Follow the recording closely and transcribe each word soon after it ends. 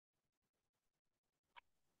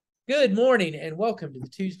Good morning and welcome to the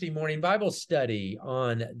Tuesday morning Bible study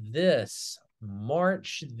on this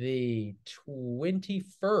March the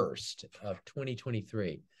 21st of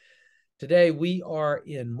 2023. Today we are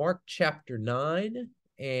in Mark chapter 9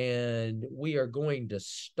 and we are going to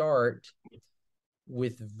start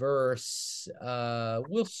with we'll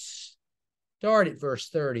start at verse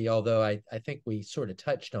 30, although I think we sort of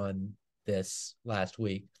touched on this last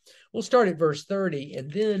week. We'll start at verse 30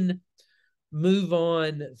 and then move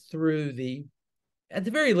on through at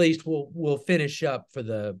the very least, we'll finish up for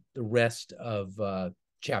the rest of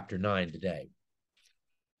chapter 9 today.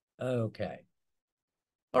 Okay.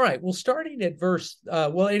 All right. Well, starting at verse.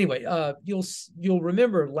 You'll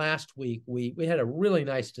remember last week we had a really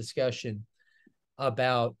nice discussion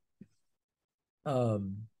about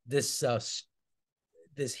this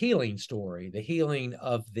healing story, the healing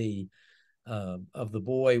of the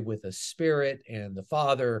boy with a spirit, and the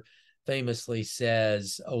father famously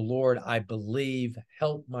says, "Oh Lord, I believe,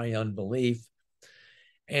 help my unbelief."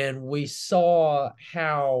 And we saw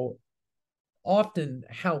how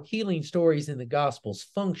healing stories in the Gospels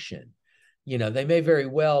function. They may very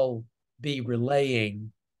well be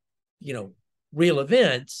relaying, real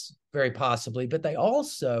events, very possibly, but they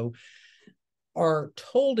also are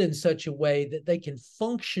told in such a way that they can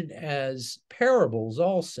function as parables,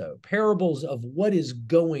 also parables of what is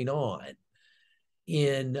going on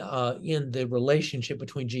in the relationship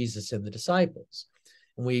between Jesus and the disciples.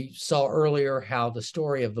 And we saw earlier how the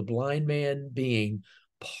story of the blind man being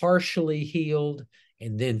partially healed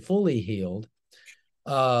and then fully healed,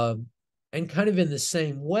 and kind of in the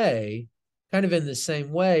same way,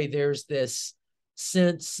 there's this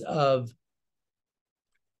sense of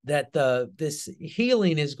that this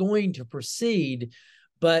healing is going to proceed,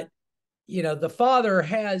 but the father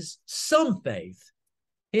has some faith.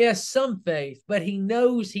 He has some faith, but he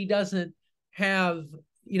knows he doesn't have,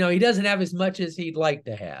 as much as he'd like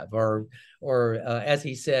to have, or as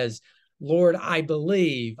he says, "Lord, I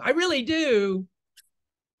believe, I really do,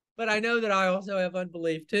 but I know that I also have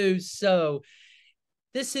unbelief too." So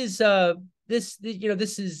this is this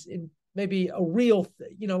is maybe a real,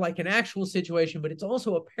 like an actual situation, but it's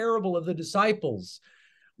also a parable of the disciples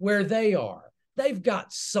where they are. They've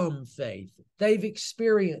got some faith. They've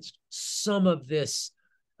experienced some of this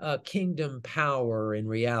kingdom power in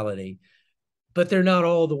reality, but they're not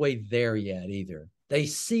all the way there yet either. They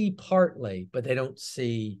see partly, but they don't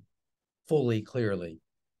see fully clearly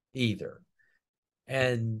either.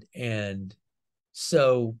 And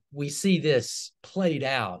so we see this played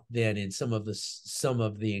out then in some of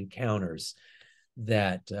the encounters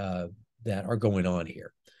that are going on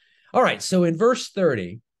here. All right, so in verse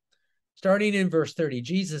 30, starting in verse 30,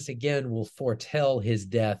 Jesus again will foretell his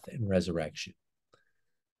death and resurrection.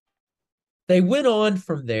 They went on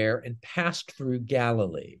from there and passed through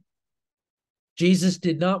Galilee. Jesus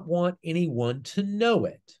did not want anyone to know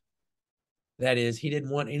it. That is, he didn't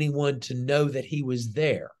want anyone to know that he was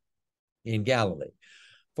there in Galilee,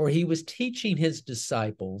 for he was teaching his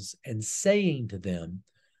disciples and saying to them,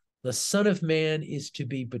 "The Son of Man is to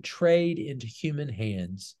be betrayed into human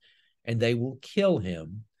hands, and they will kill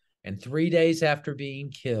him, and 3 days after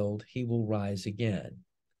being killed, he will rise again."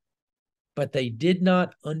 But they did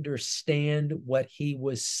not understand what he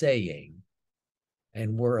was saying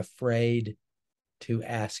and were afraid to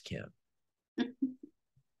ask him.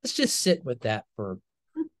 Let's just sit with that for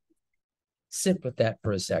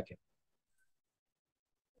a second.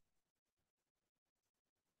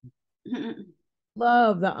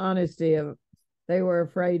 Love the honesty of they were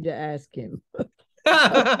afraid to ask him.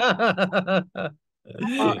 I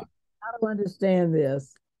don't understand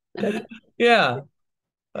this. Yeah.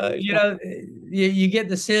 You get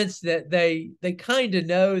the sense that they kind of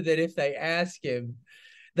know that if they ask him,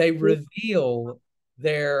 they reveal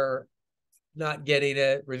their not getting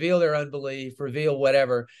it, reveal their unbelief, reveal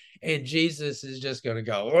whatever, and Jesus is just going to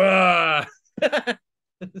go,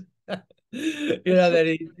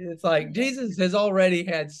 it's like Jesus has already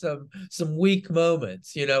had some weak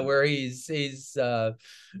moments, where he's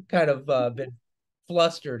kind of been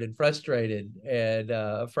flustered and frustrated and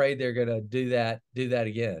afraid they're going to do that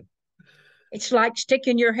again. It's like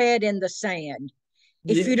sticking your head in the sand.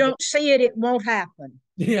 If you Yeah. don't see it, it won't happen.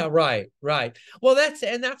 Yeah, right. Well, that's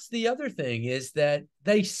the other thing, is that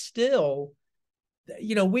they still,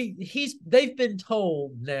 they've been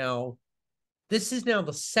told now, this is now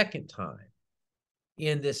the second time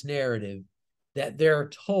in this narrative that they're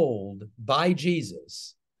told by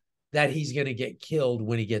Jesus that he's going to get killed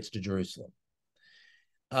when he gets to Jerusalem.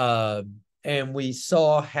 And we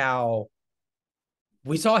saw how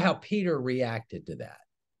Peter reacted to that,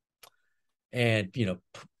 and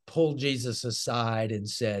pulled Jesus aside and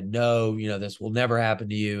said, no, this will never happen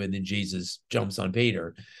to you. And then Jesus jumps on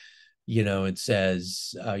Peter, and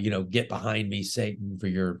says, get behind me, Satan, for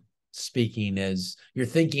you're thinking as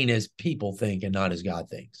people think and not as God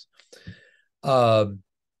thinks.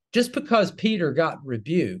 Just because Peter got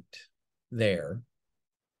rebuked there,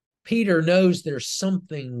 Peter knows there's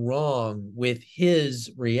something wrong with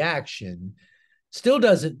his reaction.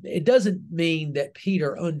 It doesn't mean that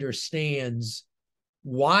Peter understands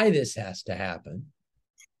why this has to happen,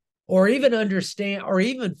 or even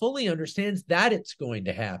fully understands that it's going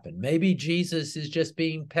to happen. Maybe Jesus is just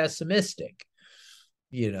being pessimistic.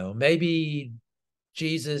 Maybe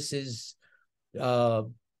Jesus is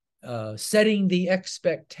setting the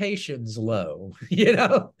expectations low,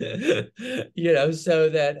 so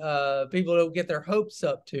that people don't get their hopes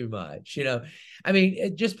up too much.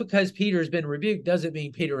 Just because Peter's been rebuked doesn't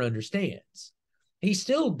mean Peter understands. He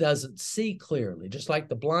still doesn't see clearly, just like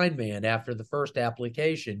the blind man after the first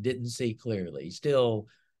application didn't see clearly. He still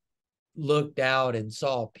looked out and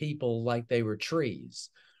saw people like they were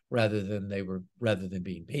trees rather than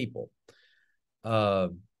being people.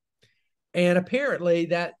 And apparently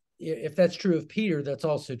that, if that's true of Peter, that's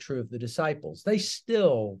also true of the disciples. They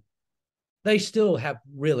still have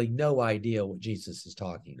really no idea what Jesus is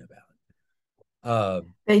talking about.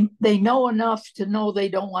 They know enough to know they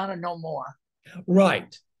don't want to know more.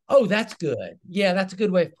 Right. Oh, that's good. Yeah, that's a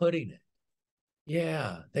good way of putting it.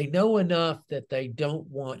 Yeah, they know enough that they don't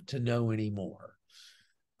want to know anymore.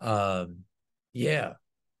 Yeah.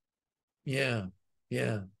 It's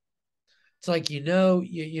like,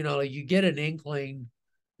 you get an inkling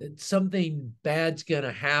that something bad's going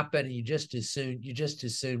to happen, and you just as soon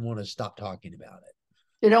want to stop talking about it.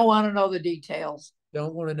 They don't want to know the details.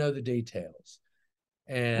 Don't want to know the details.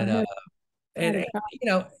 And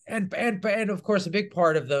of course, a big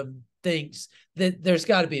part of them thinks that there's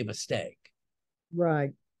got to be a mistake.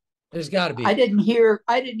 Right. There's got to be. I didn't hear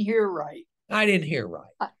right. I didn't hear right.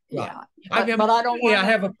 Yeah. Right. But I don't. I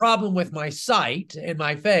have a problem with my sight and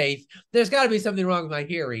my faith. There's got to be something wrong with my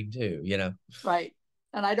hearing too. Right.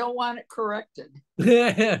 And I don't want it corrected.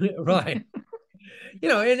 Right. And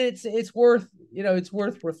it's worth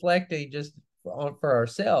reflecting just for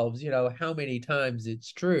ourselves. How many times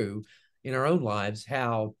it's true in our own lives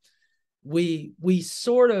how we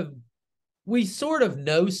sort of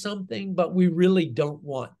know something, but we really don't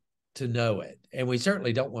want to know it, and we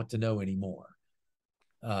certainly don't want to know anymore.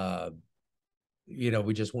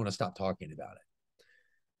 We just want to stop talking about it.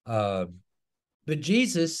 But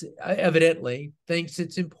Jesus evidently thinks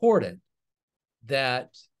it's important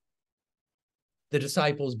that the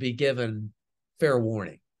disciples be given fair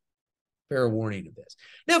warning of this.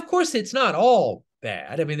 Now, of course, it's not all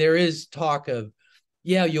bad. There is talk of,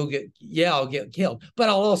 I'll get killed, but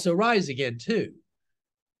I'll also rise again too.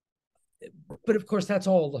 But of course, that's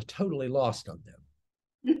all totally lost on them.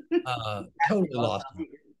 Totally lost on them.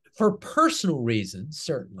 For personal reasons,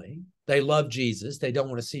 certainly. They love Jesus. They don't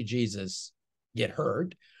want to see Jesus get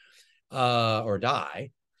hurt or die.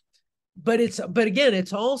 But again,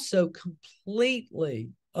 it's also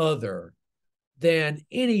completely other than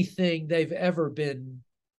anything they've ever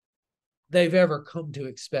come to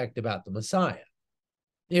expect about the Messiah.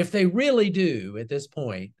 If they really do at this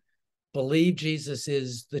point believe Jesus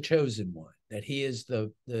is the chosen one, that he is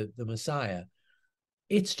the Messiah,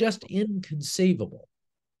 it's just inconceivable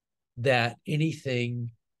that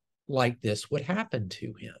anything like this would happen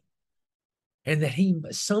to him. And that he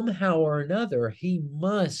somehow or another, he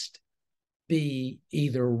must be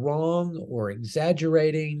either wrong or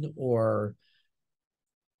exaggerating or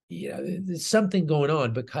there's something going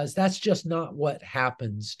on, because that's just not what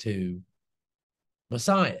happens to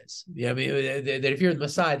messiahs. That if you're the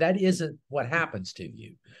Messiah, that isn't what happens to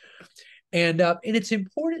you. And it's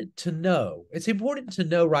important to know. It's important to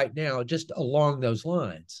know right now, just along those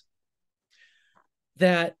lines,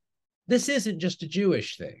 that this isn't just a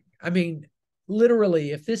Jewish thing.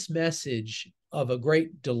 Literally, if this message of a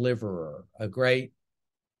great deliverer, a great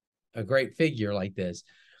figure like this,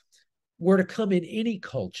 were to come in any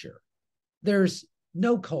culture, there's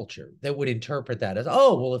no culture that would interpret that as,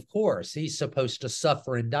 oh, well, of course, he's supposed to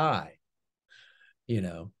suffer and die.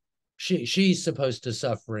 She's supposed to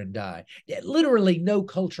suffer and die. Literally, no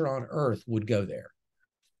culture on earth would go there.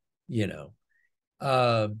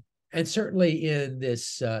 And certainly in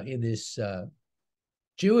this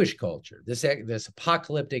Jewish culture, this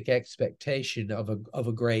apocalyptic expectation of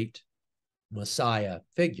a great Messiah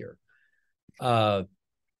figure,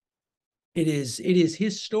 it is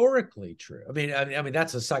historically true.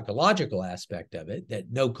 That's a psychological aspect of it,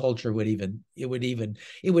 that no culture would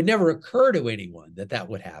never occur to anyone that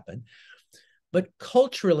would happen. But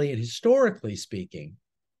culturally and historically speaking,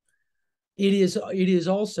 it is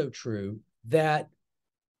also true that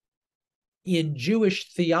in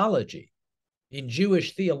Jewish theology, in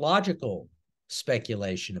Jewish theological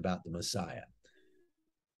speculation about the Messiah,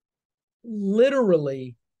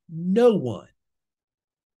 literally no one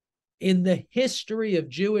in the history of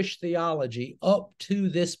Jewish theology up to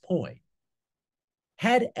this point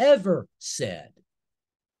had ever said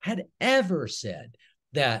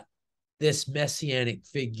that this messianic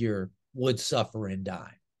figure would suffer and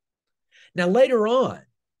die. Now, later on,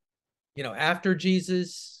 after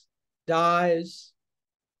Jesus dies,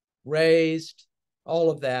 raised, all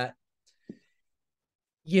of that,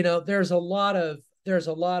 there's a lot of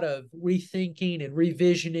rethinking and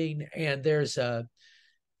revisioning, and there's an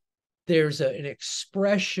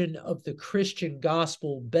expression of the Christian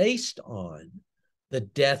gospel based on the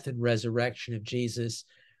death and resurrection of Jesus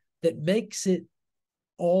that makes it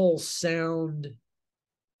all sound,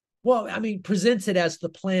 presents it as the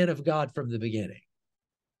plan of God from the beginning.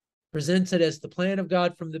 Presents it as the plan of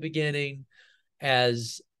God from the beginning,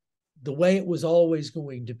 as the way it was always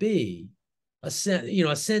going to be, a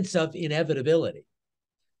sense of inevitability.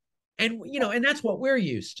 And that's what we're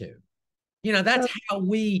used to. That's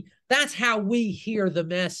how we hear the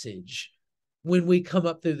message when we come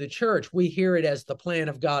up through the church. We hear it as the plan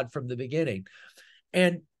of God from the beginning.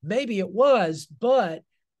 And maybe it was, but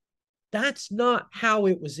that's not how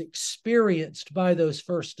it was experienced by those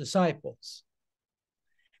first disciples.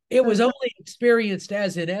 It was only experienced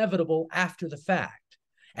as inevitable after the fact.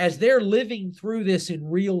 As they're living through this in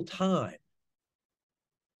real time,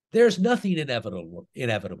 there's nothing inevitable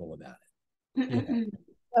about it.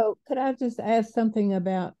 So could I just ask something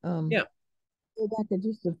about Yeah. Go back to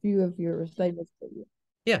just a few of your statements.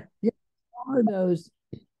 Yeah. Are those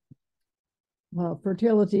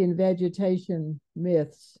fertility and vegetation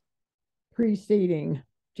myths preceding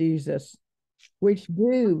Jesus, which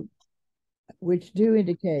do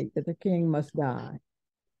indicate that the king must die?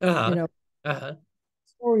 The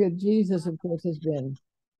story of Jesus, of course, has been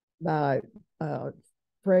by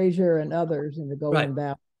Fraser and others in the Golden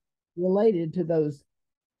Bough, related to those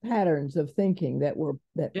patterns of thinking that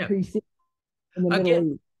preceded in the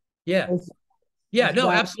Middle East.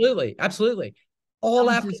 Absolutely. All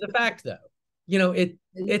after the fact, though.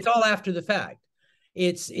 It's all after the fact.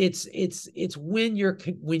 It's when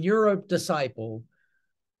you're a disciple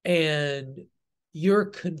and you're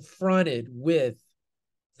confronted with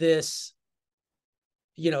this,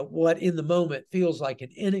 what in the moment feels like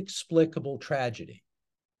an inexplicable tragedy.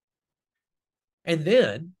 And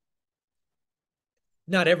then,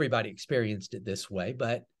 not everybody experienced it this way,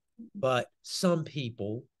 but some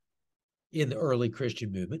people in the early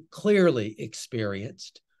Christian movement clearly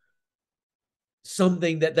experienced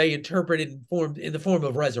something that they interpreted in the form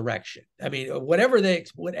of resurrection. I mean, whatever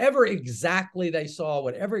exactly they saw,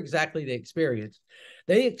 whatever exactly they experienced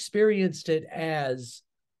it as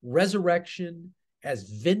resurrection, as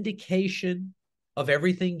vindication of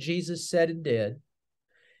everything Jesus said and did.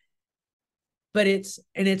 But it's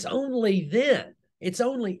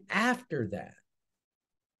only after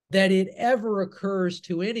that it ever occurs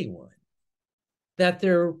to anyone that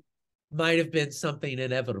there might have been something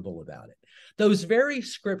inevitable about it. Those very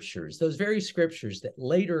scriptures that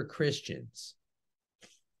later Christians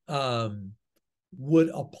would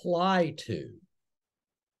apply to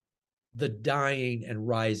the dying and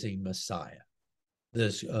rising Messiah,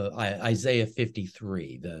 this Isaiah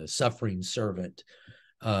 53, the suffering servant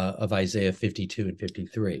of Isaiah 52 and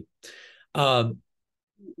 53.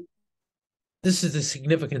 This is the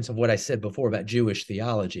significance of what I said before about Jewish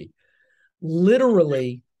theology.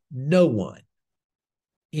 Literally, no one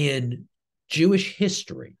in Jewish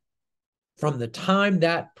history, from the time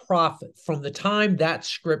that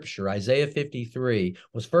scripture, Isaiah 53,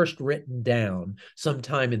 was first written down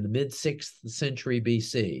sometime in the mid-6th century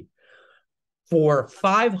BC, for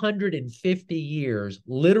 550 years,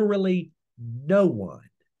 literally no one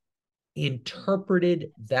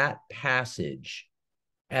interpreted that passage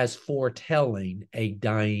as foretelling a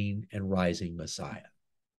dying and rising Messiah.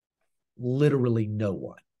 Literally no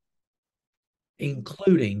one,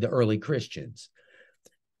 including the early Christians,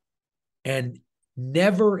 and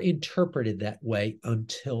never interpreted that way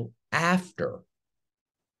until after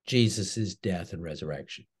Jesus's death and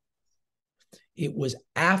resurrection. It was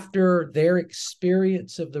after their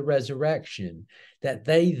experience of the resurrection that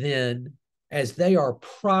they then, as they are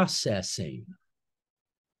processing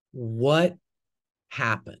what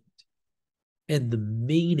happened and the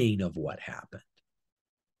meaning of what happened,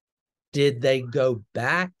 did they go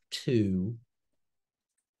back to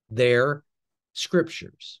their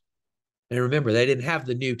scriptures And remember, they didn't have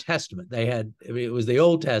the New Testament. They had, I mean, it was the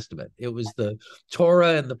Old Testament. It was the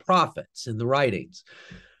Torah and the prophets and the writings.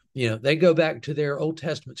 They go back to their Old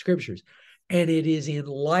Testament scriptures. And it is in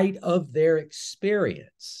light of their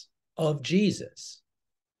experience of Jesus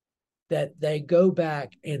that they go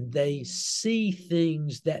back and they see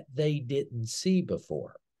things that they didn't see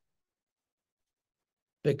before,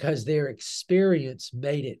 because their experience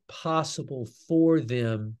made it possible for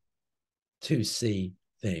them to see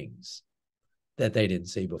things that they didn't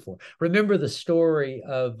see before. Remember the story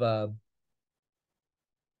of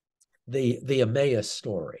the Emmaus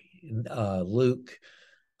story in Luke.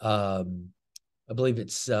 I believe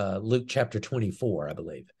it's Luke chapter 24, I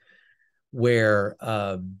believe, where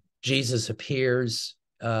Jesus appears.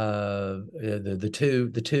 The two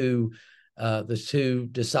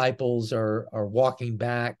disciples are walking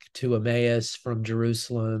back to Emmaus from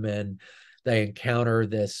Jerusalem, and they encounter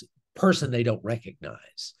this person they don't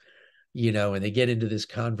recognize, and they get into this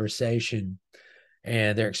conversation,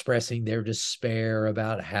 and they're expressing their despair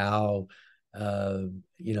about how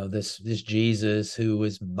this Jesus, who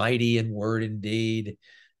was mighty in word and deed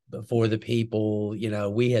before the people,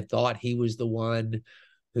 we had thought he was the one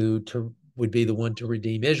who would be the one to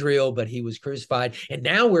redeem Israel, but he was crucified. And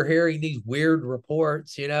now we're hearing these weird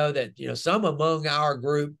reports, that, some among our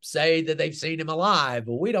group say that they've seen him alive,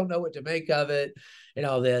 but we don't know what to make of it and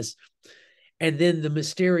all this. And then the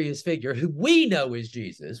mysterious figure who we know is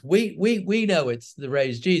Jesus, we know it's the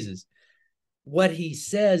raised Jesus. What he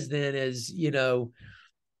says then is,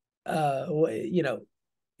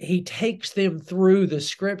 he takes them through the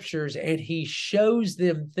scriptures, and he shows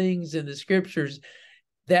them things in the scriptures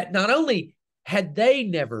that not only had they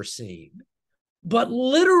never seen, but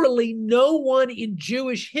literally no one in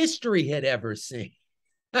Jewish history had ever seen.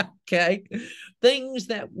 Okay. Things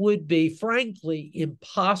that would be, frankly,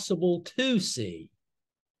 impossible to see,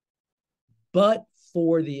 but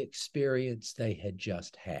for the experience they had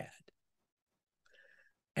just had.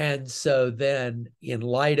 And so then, in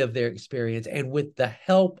light of their experience, and with the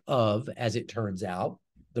help of, as it turns out,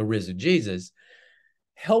 the risen Jesus,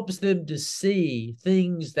 helps them to see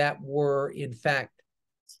things that were, in fact,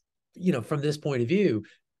 from this point of view,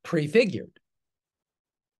 prefigured.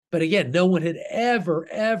 But again, no one had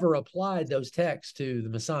ever applied those texts to the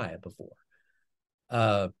Messiah before.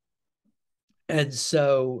 And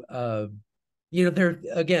so,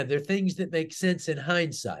 they're things that make sense in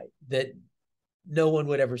hindsight that no one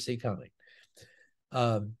would ever see coming.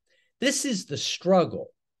 This is the struggle.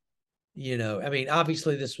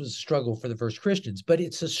 Obviously this was a struggle for the first Christians, but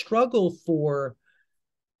it's a struggle for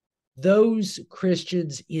those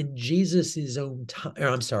Christians in Jesus's own time,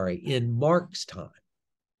 in Mark's time.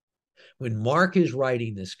 When Mark is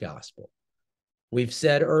writing this gospel, we have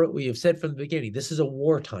said from the beginning, this is a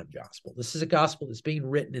wartime gospel. This is a gospel that's being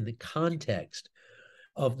written in the context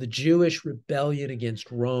of the Jewish rebellion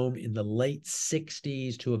against Rome in the late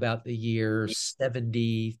 60s to about the year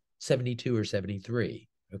 70, 72 or 73.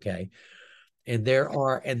 Okay. And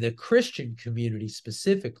the Christian community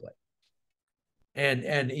specifically,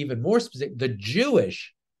 and even more specific, the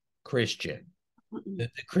Jewish Christian, the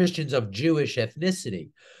Christians of Jewish ethnicity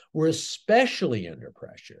were especially under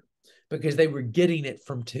pressure because they were getting it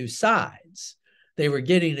from two sides. They were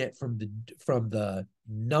getting it from the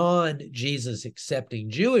non-Jesus accepting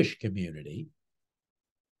Jewish community,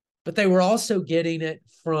 but they were also getting it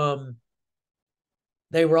from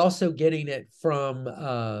they were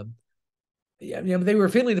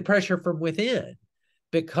feeling the pressure from within,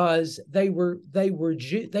 because they were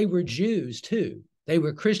Jews too. They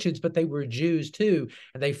were Christians, but they were Jews too,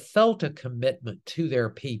 and they felt a commitment to their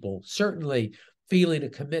people, certainly feeling a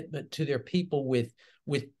commitment to their people with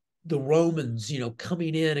the Romans,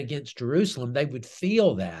 coming in against Jerusalem. They would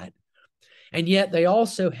feel that. And yet they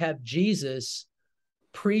also have Jesus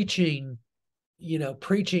preaching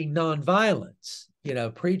nonviolence,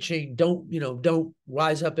 preaching don't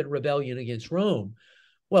rise up in rebellion against Rome.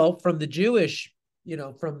 Well, from the Jewish,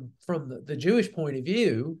 from the Jewish point of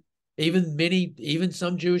view, even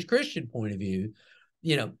some Jewish Christian point of view,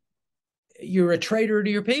 you're a traitor to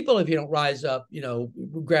your people if you don't rise up,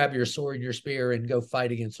 grab your sword and your spear and go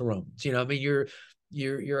fight against the Romans. You're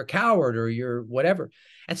a coward, or you're whatever.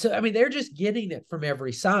 And so, they're just getting it from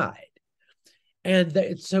every side.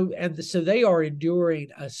 And so they are enduring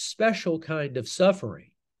a special kind of suffering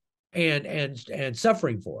and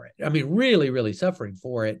suffering for it. Really, really suffering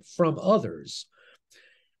for it from others.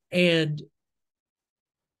 And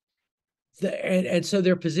so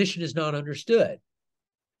their position is not understood.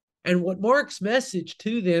 And what Mark's message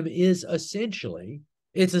to them is essentially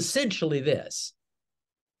this.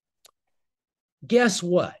 Guess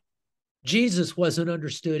what? Jesus wasn't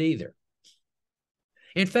understood either.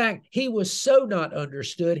 In fact, he was so not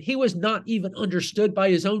understood, he was not even understood by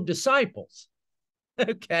his own disciples.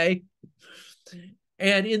 Okay.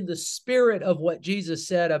 And in the spirit of what Jesus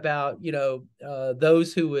said about,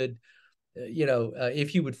 those who would,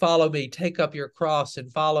 if you would follow me, take up your cross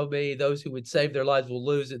and follow me. Those who would save their lives will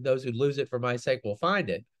lose it. Those who lose it for my sake will find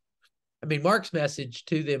it. I mean, Mark's message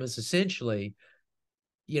to them is essentially,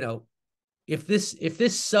 if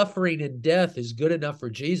this suffering and death is good enough for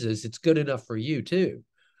Jesus, it's good enough for you too.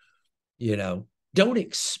 Don't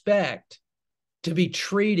expect to be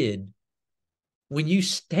treated when you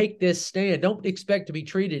take this stand. Don't expect to be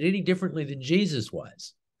treated any differently than Jesus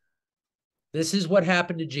was. This is what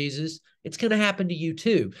happened to Jesus. It's going to happen to you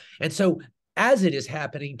too. And so as it is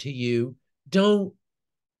happening to you, don't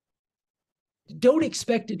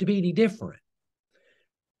expect it to be any different.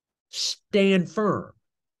 Stand firm.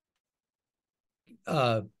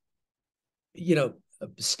 Stay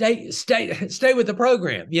with the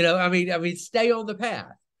program. Stay on the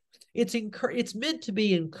path. It's meant to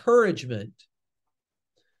be encouragement.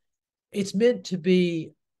 It's meant to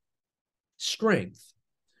be strength,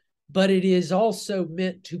 but it is also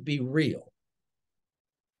meant to be real.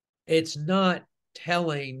 It's not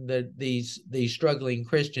telling these struggling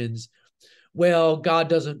Christians, well, God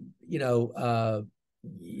doesn't, God's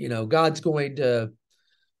going to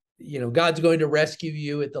rescue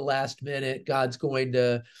you at the last minute. God's going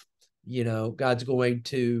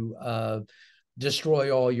to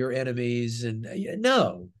destroy all your enemies. And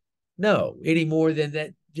no, any more than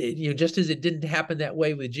that. Just as it didn't happen that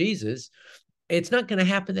way with Jesus, it's not going to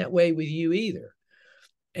happen that way with you either.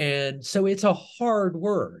 And so it's a hard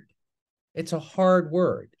word. It's a hard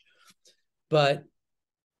word. But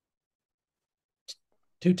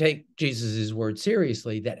to take Jesus's word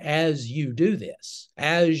seriously, that as you do this,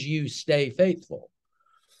 as you stay faithful,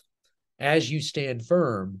 as you stand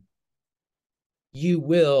firm, you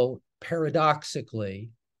will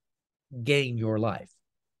paradoxically gain your life.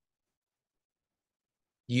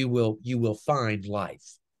 You will find life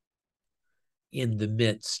in the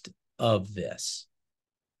midst of this.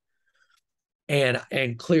 And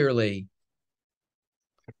clearly,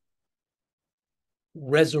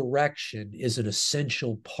 resurrection is an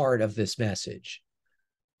essential part of this message.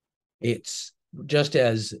 It's just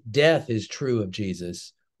as death is true of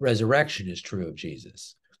Jesus, resurrection is true of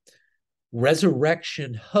Jesus.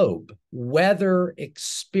 Resurrection hope, whether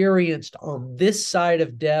experienced on this side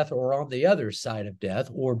of death or on the other side of death,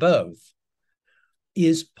 or both,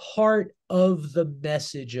 is part of the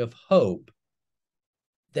message of hope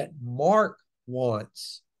that Mark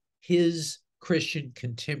wants his Christian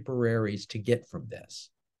contemporaries to get from this.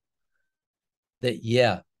 That,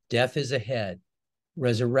 yeah, death is ahead,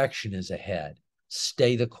 resurrection is ahead.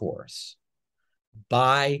 Stay the course.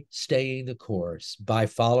 By staying the course, by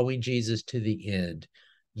following Jesus to the end,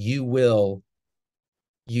 you will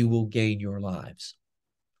gain your lives.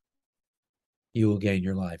 You will gain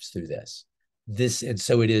your lives through this. And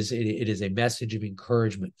so it is a message of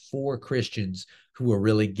encouragement for Christians who are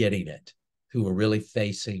really getting it, who are really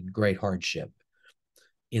facing great hardship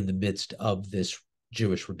in the midst of this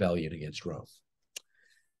Jewish rebellion against Rome.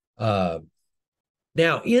 Now,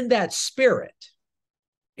 in that spirit,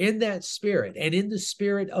 and in the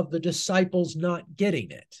spirit of the disciples not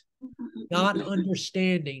getting it, not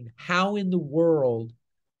understanding how in the world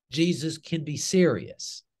Jesus can be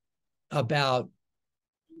serious about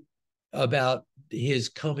his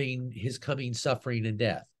coming suffering and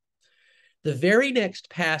death. The very next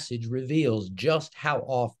passage reveals just how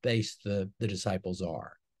off base the disciples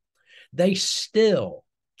are. They still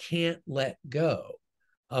can't let go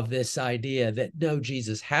of this idea that no,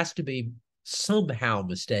 Jesus has to be somehow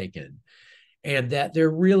mistaken, and that there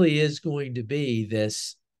really is going to be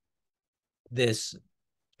this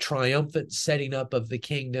triumphant setting up of the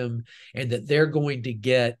kingdom, and that they're going to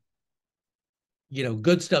get,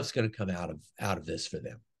 good stuff's going to come out of this for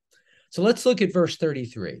them. So let's look at verse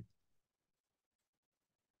 33.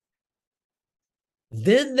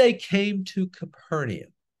 Then they came to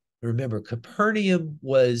Capernaum. Remember, Capernaum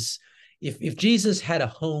was, if Jesus had a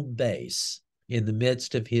home base in the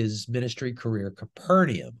midst of his ministry career,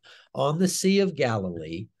 Capernaum on the Sea of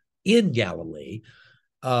Galilee, in Galilee,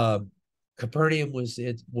 Capernaum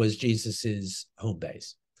was Jesus's home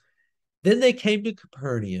base. Then they came to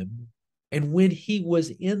Capernaum, and when he was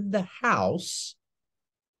in the house,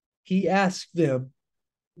 he asked them,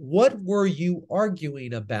 "What were you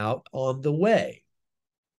arguing about on the way?"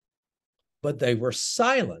 But they were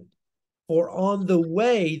silent, for on the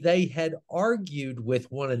way they had argued with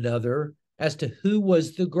one another as to who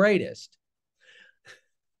was the greatest.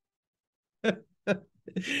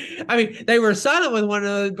 I mean, they were silent with one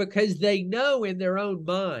another because they know in their own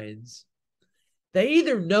minds, they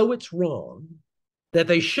either know it's wrong, that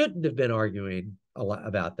they shouldn't have been arguing a lot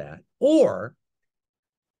about that, or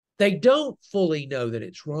they don't fully know that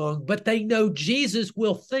it's wrong, but they know Jesus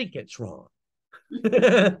will think it's wrong.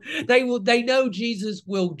 They know Jesus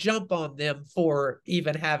will jump on them for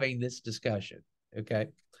even having this discussion. Okay.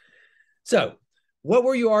 So what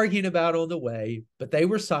were you arguing about on the way? But they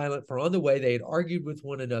were silent, for on the way they had argued with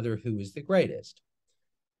one another who was the greatest.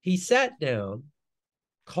 He sat down,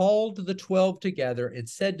 called the 12 together, and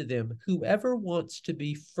said to them, whoever wants to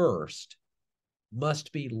be first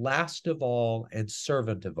must be last of all and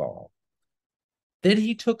servant of all. Then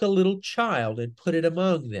he took a little child and put it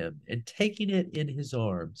among them, and taking it in his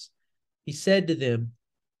arms, he said to them,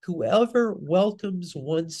 whoever welcomes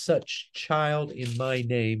one such child in my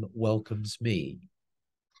name welcomes me.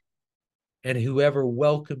 And whoever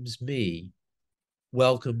welcomes me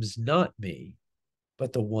welcomes not me,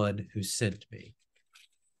 but the one who sent me.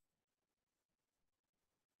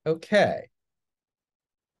 Okay.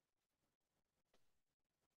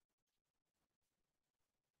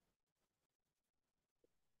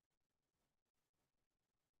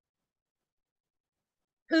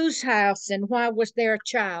 Whose house, and why was there a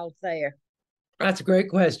child there? That's a great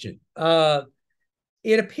question.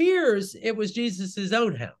 It appears it was Jesus's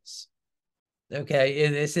own house. Okay,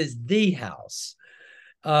 and this is the house.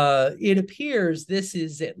 It appears this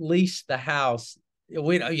is at least the house.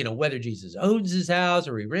 We don't, whether Jesus owns his house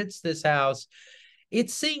or he rents this house. It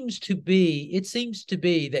seems to be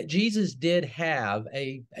that Jesus did have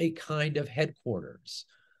a kind of headquarters,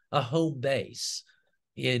 a home base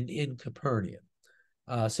in Capernaum.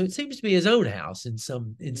 So it seems to be his own house in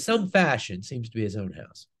some fashion. Seems to be his own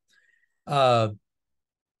house.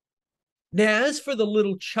 Now, as for the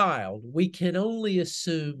little child, we can only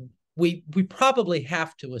assume, we probably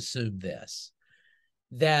have to assume this,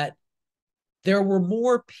 that there were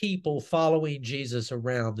more people following Jesus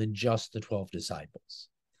around than just the 12 disciples.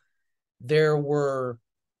 There were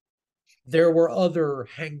other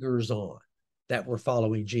hangers-on that were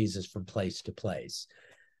following Jesus from place to place.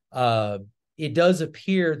 It does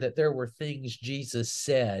appear that there were things Jesus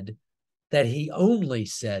said that he only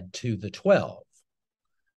said to the 12.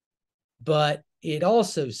 But it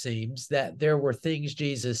also seems that there were things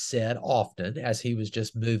Jesus said often as he was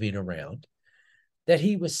just moving around, that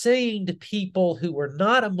he was saying to people who were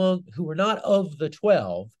not of the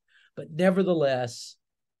 12, but nevertheless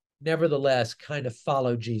kind of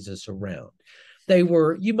followed Jesus around. They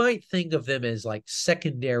were, you might think of them as like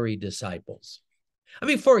secondary disciples. I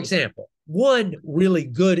mean, for example, one really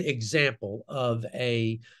good example of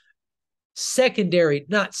a secondary,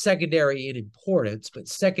 not secondary in importance, but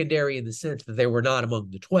secondary in the sense that they were not among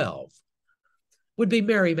the 12, would be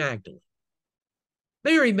Mary Magdalene.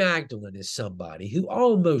 Mary Magdalene is somebody who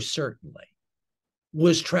almost certainly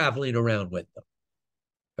was traveling around with them.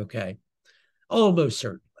 Okay. Almost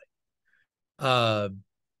certainly.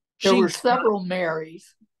 There were several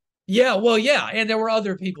Marys. Yeah, well, yeah, and there were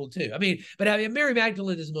other people too. I mean, but Mary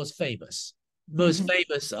Magdalene is the most famous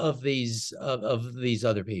of these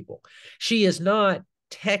other people. She is not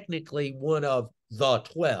technically one of the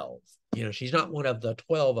 12. She's not one of the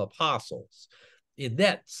 12 apostles in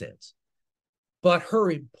that sense. But her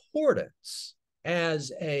importance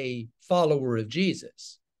as a follower of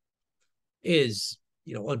Jesus is,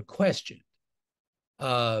 unquestioned.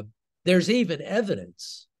 There's even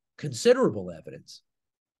evidence, considerable evidence,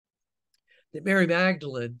 that Mary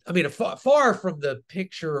Magdalene, I mean, far from the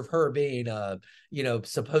picture of her being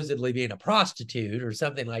supposedly being a prostitute or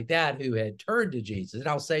something like that who had turned to Jesus, and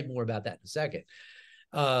I'll say more about that in a second,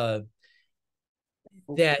 that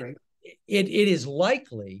it is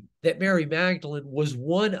likely that Mary Magdalene was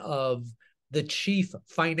one of the chief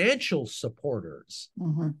financial supporters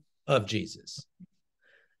of Jesus.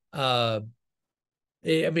 I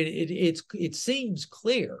mean, it seems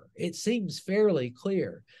clear. It seems fairly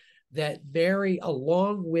clear that Mary,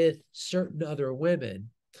 along with certain other women,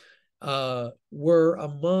 were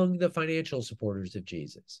among the financial supporters of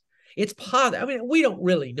Jesus. It's possible. I mean, we don't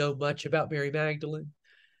really know much about Mary Magdalene.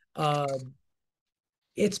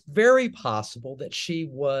 It's very possible that she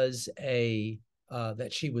was a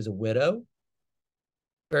widow.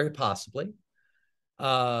 Very possibly.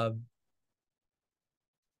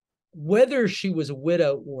 Whether she was a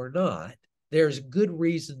widow or not, there's good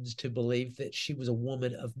reasons to believe that she was a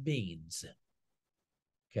woman of means.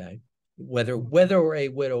 Okay. Whether a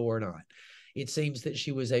widow or not, it seems that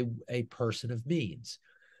she was a person of means.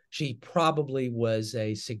 She probably was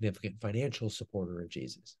a significant financial supporter of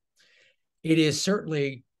Jesus. It is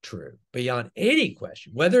certainly true, beyond any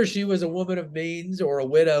question. Whether she was a woman of means or a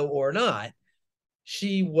widow or not,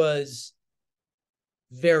 she was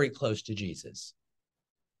very close to Jesus.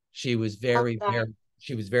 She was very,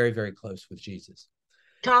 very close with Jesus.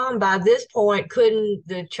 Tom, by this point, couldn't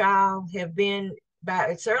the child have been,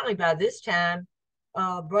 certainly by this time,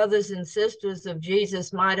 brothers and sisters of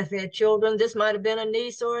Jesus might have had children? This might have been a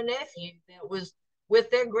niece or a nephew that was with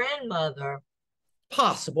their grandmother.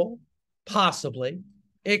 Possibly.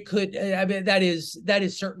 It could. I mean, that is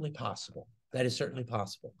certainly possible. That is certainly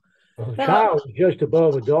possible. Well, the child was just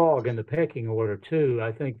above a dog in the pecking order too.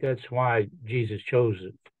 I think that's why Jesus chose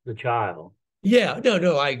the child. Yeah,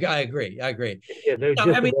 no, I agree. Yeah, they're just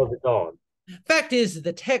above the dog. Fact is,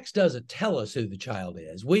 the text doesn't tell us who the child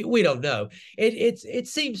is. We don't know. It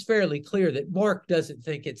seems fairly clear that Mark doesn't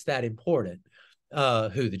think it's that important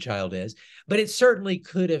who the child is, but it certainly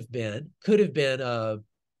could have been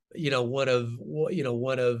one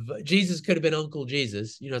of Jesus could have been Uncle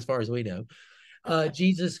Jesus, as far as we know.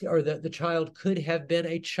 Jesus, or the child could have been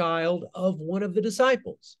a child of one of the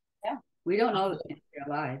disciples. Yeah, we don't know their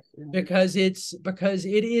lives. Because it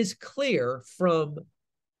is clear from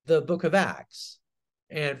the book of Acts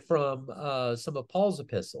and from some of Paul's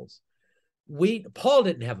epistles. Paul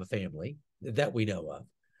didn't have a family that we know of,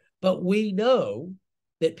 but we know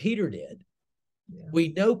that Peter did. Yeah. We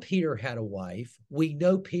know Peter had a wife. We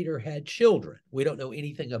know Peter had children. We don't know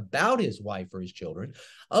anything about his wife or his children,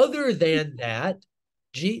 other than that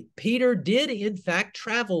Peter did in fact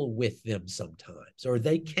travel with them sometimes, or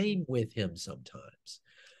they came with him sometimes.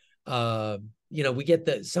 Sometimes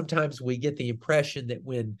we get the impression that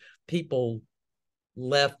when people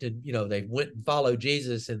left and, they went and followed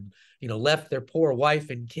Jesus and, left their poor wife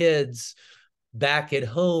and kids back at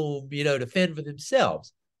home, to fend for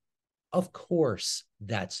themselves. Of course,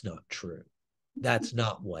 that's not true. That's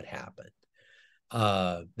not what happened.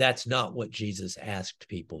 That's not what Jesus asked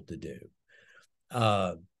people to do.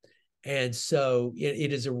 And so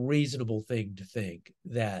it is a reasonable thing to think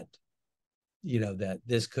that, that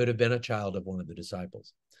this could have been a child of one of the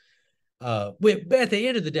disciples. But at the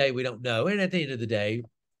end of the day, we don't know. And at the end of the day,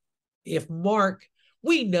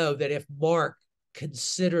 we know that if Mark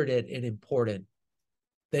considered it an important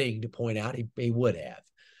thing to point out, he would have.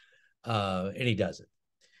 And he doesn't.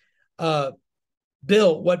 What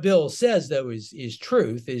Bill says, though, is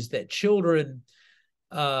truth, is that children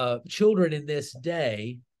in this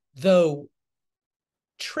day, though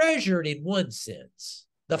treasured in one sense,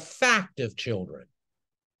 the fact of children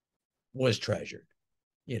was treasured.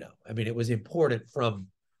 It was important from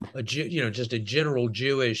just a general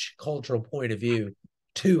Jewish cultural point of view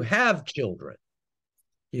to have children.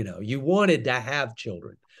 You wanted to have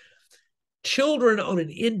children. Children on an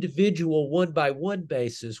individual one-by-one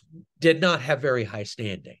basis did not have very high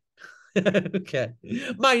standing. Okay,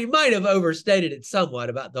 might have overstated it somewhat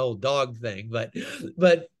about the whole dog thing, but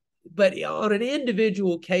on an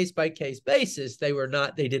individual case-by-case basis, they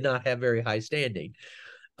did not have very high standing.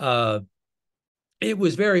 It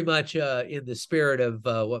was very much in the spirit of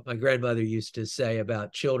what my grandmother used to say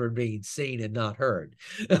about children being seen and not heard.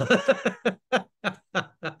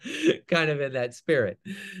 Kind of in that spirit.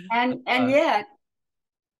 And yet,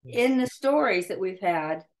 in the stories that we've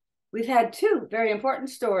had two very important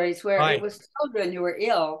stories where it was children who were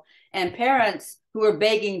ill and parents who were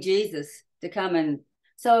begging Jesus to come, and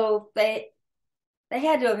so they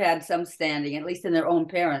had to have had some standing, at least in their own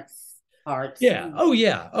parents' hearts. Yeah. Oh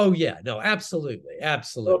yeah. No, absolutely.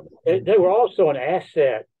 Well, they were also an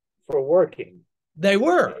asset for working. They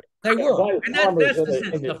were. And that's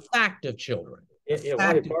the fact of children.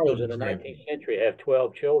 White farmers in the 19th century have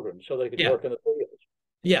 12 children, so they could work in the fields.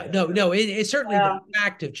 Yeah, no, it's certainly the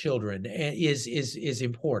fact of children is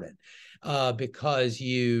important because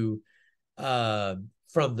you,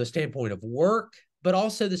 from the standpoint of work, but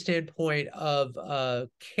also the standpoint of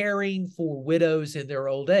caring for widows in their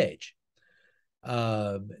old age.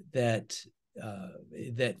 That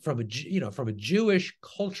from a Jewish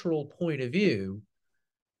cultural point of view,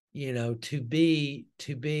 to be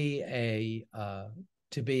a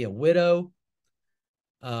widow.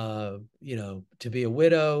 To be a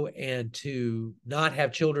widow and to not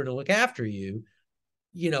have children to look after you,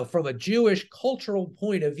 from a Jewish cultural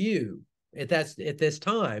point of view, at this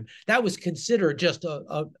time, that was considered just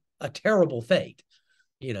a terrible fate.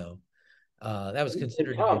 That was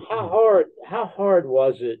considered. How hard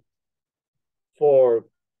was it for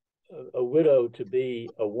a widow to be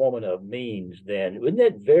a woman of means then? Wasn't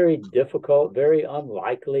that very difficult, very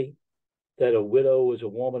unlikely that a widow was a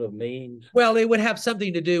woman of means? Well, it would have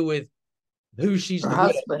something to do with who she's Her the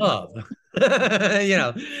husband. widow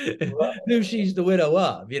of. Who she's the widow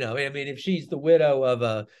of. I mean, if she's the widow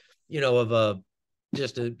of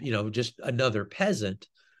just another peasant,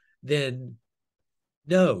 then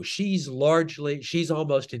no, she's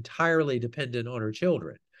almost entirely dependent on her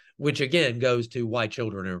children, which again goes to why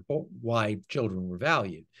children were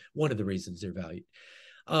valued. One of the reasons they're valued.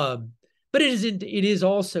 But it is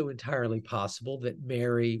also entirely possible that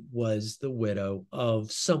Mary was the widow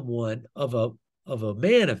of someone of a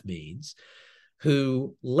man of means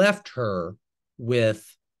who left her with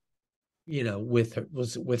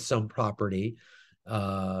some property.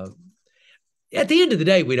 At the end of the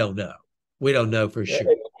day, we don't know. We don't know for sure.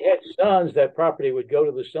 If he had sons, that property would go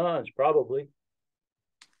to the sons, probably.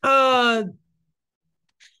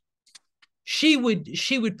 She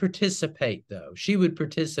would participate, though. She'd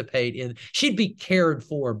be cared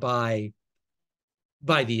for by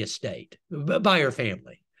the estate, by her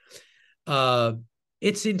family.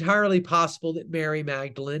 It's entirely possible that Mary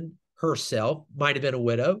Magdalene herself might have been a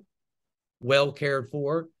widow, well cared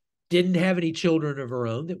for, didn't have any children of her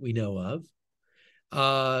own that we know of.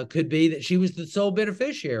 Could be that she was the sole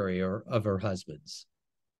beneficiary of her husband's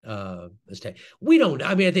estate. We don't.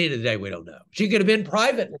 I mean, at the end of the day, we don't know. She could have been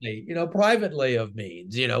privately of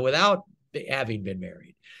means, without having been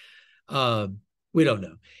married. We don't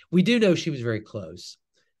know. We do know she was very close.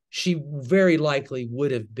 She very likely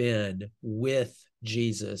would have been with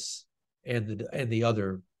Jesus and the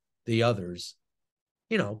others,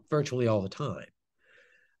 virtually all the time.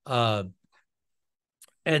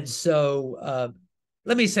 And so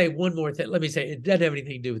let me say one more thing. Let me say it doesn't have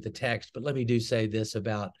anything to do with the text, but let me say this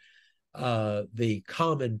about the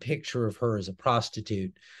common picture of her as a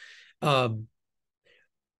prostitute. That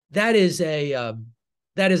is a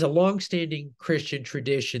longstanding Christian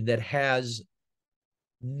tradition that has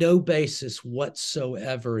no basis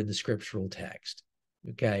whatsoever in the scriptural text.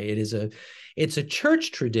 Okay, it's a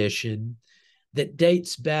church tradition that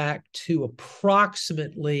dates back to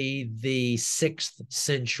approximately the 6th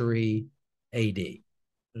century AD.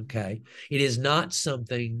 Okay, it is not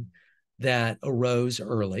something that arose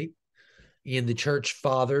early. In the church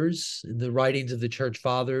fathers, in the writings of the church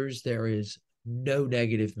fathers, there is no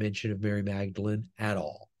negative mention of Mary Magdalene at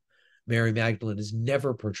all. Mary Magdalene is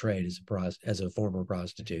never portrayed as a former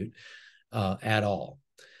prostitute at all.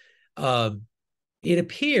 It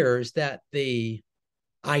appears that the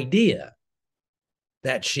idea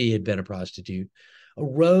that she had been a prostitute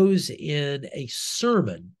arose in a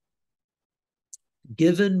sermon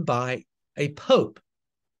given by a pope,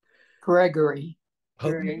 Gregory.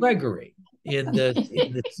 Pope Gregory, in the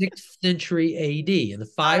 6th century AD, in the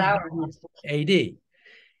 500 AD.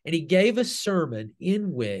 And he gave a sermon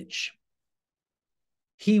in which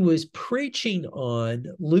he was preaching on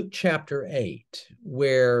Luke chapter 8,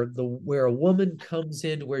 where a woman comes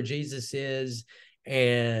into where Jesus is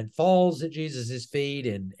and falls at Jesus's feet,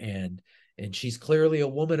 and she's clearly a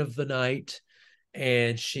woman of the night,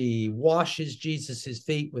 and she washes Jesus's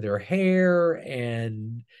feet with her hair,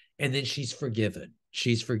 and then she's forgiven.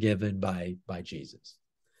 She's forgiven by Jesus,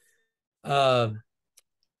 and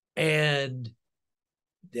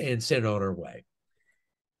sent on her way.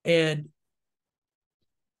 And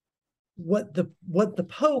what the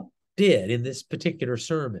Pope did in this particular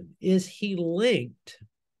sermon is he linked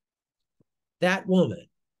that woman.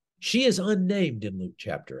 She is unnamed in Luke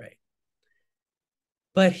chapter 8.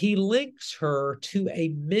 But he links her to a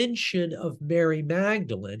mention of Mary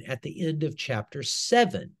Magdalene at the end of chapter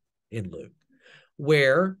 7 in Luke,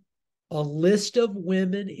 where a list of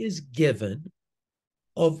women is given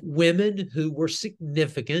of women who were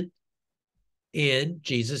significant in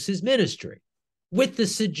Jesus's ministry, with the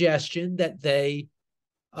suggestion that they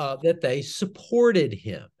supported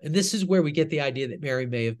him. And this is where we get the idea that Mary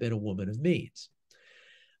may have been a woman of means.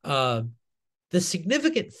 The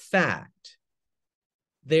significant fact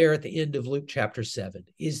there at the end of Luke chapter 7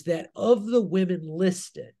 is that of the women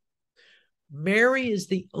listed, Mary is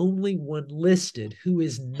the only one listed who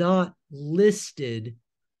is not listed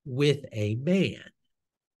with a man.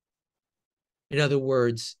 In other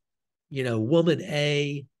words, woman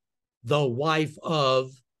A, the wife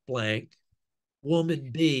of blank,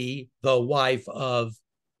 woman B, the wife of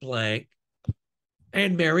blank,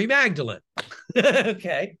 and Mary Magdalene.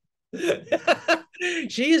 Okay.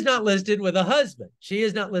 She is not listed with a husband. She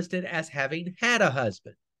is not listed as having had a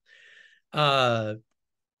husband. Now,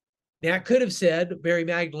 it could have said Mary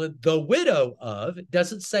Magdalene, the widow of. It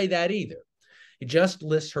doesn't say that either. It just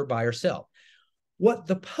lists her by herself. What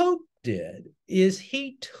the Pope did is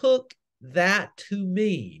he took that to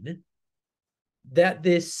mean that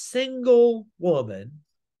this single woman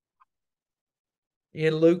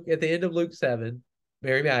in Luke, at the end of Luke 7,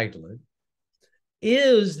 Mary Magdalene,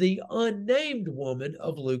 is the unnamed woman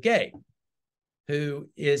of Luke 8, who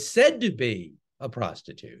is said to be a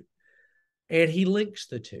prostitute. And he links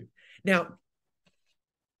the two. Now,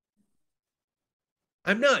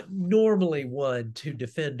 I'm not normally one to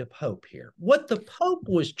defend a pope here. What the pope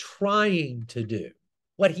was trying to do,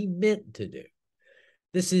 what he meant to do,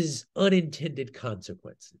 this is unintended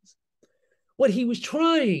consequences. What he was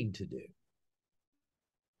trying to do.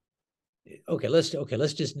 Okay,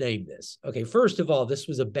 let's just name this. Okay, first of all, this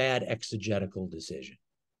was a bad exegetical decision.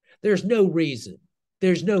 There's no reason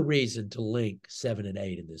to link 7 and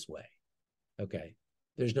 8 in this way. Okay,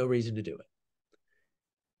 there's no reason to do it.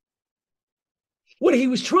 What he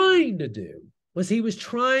was trying to do was he was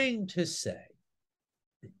trying to say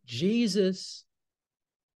that Jesus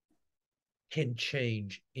can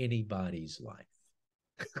change anybody's life.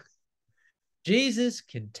 Jesus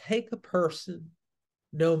can take a person,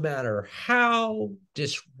 no matter how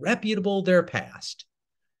disreputable their past.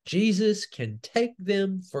 Jesus can take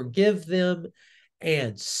them, forgive them,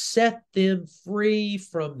 and set them free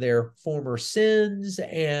from their former sins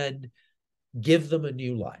and give them a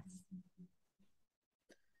new life.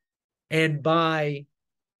 And by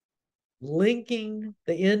linking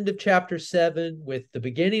the end of chapter 7 with the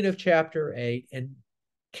beginning of chapter 8 and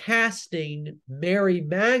casting Mary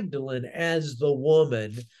Magdalene as the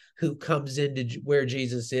woman who comes into where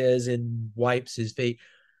Jesus is and wipes his feet,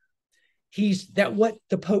 what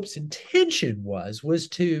the Pope's intention was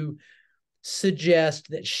to suggest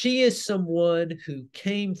that she is someone who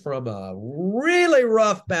came from a really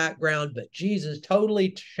rough background, but Jesus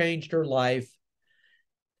totally changed her life.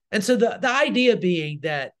 And so the idea being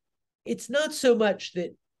that it's not so much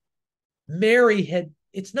that Mary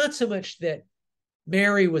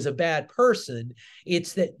was a bad person,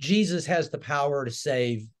 it's that Jesus has the power to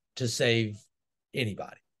save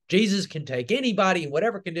anybody. Jesus can take anybody in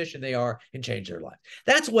whatever condition they are and change their life.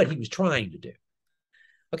 That's what he was trying to do.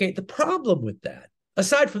 Okay, the problem with that,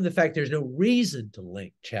 aside from the fact there's no reason to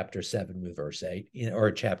link chapter 7 with verse 8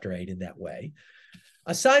 or chapter 8 in that way,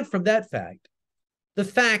 aside from that fact, the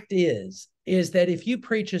fact is that if you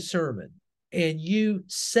preach a sermon and you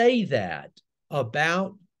say that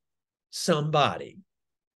about somebody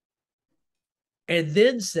and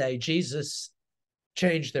then say Jesus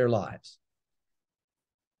changed their lives,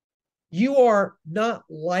 you are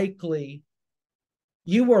likely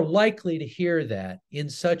to hear that in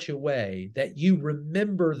such a way that you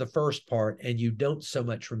remember the first part and you don't so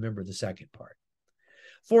much remember the second part.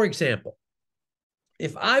 For example,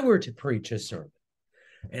 if I were to preach a sermon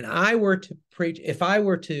and if I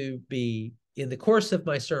were to be, in the course of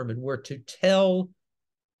my sermon,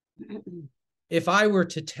 if I were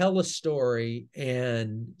to tell a story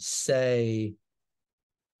and say,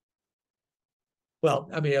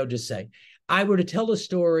 I'll just say, I were to tell a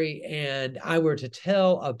story and I were to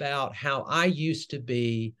tell about how I used to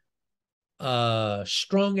be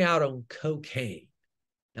strung out on cocaine.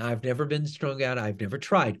 Now, I've never been strung out. I've never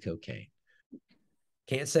tried cocaine.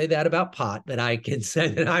 Can't say that about pot, but I can say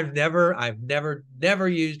that I've never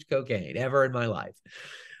used cocaine ever in my life.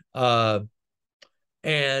 But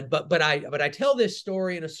I tell this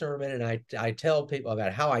story in a sermon, and I tell people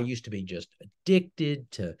about how I used to be just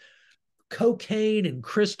addicted to cocaine and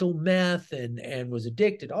crystal meth and was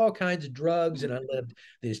addicted to all kinds of drugs. And I lived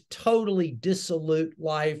this totally dissolute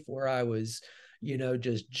life where I was,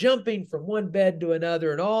 just jumping from one bed to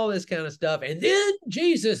another and all this kind of stuff. And then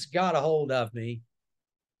Jesus got a hold of me,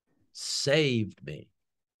 saved me.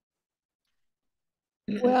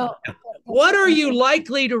 Well, what are you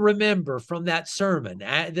likely to remember from that sermon?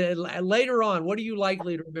 Later on, what are you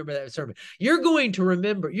likely to remember that sermon? You're going to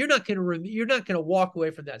remember. You're not going to walk away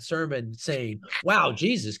from that sermon saying, "Wow,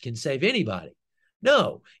 Jesus can save anybody."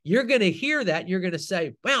 No, you're going to hear that. And you're going to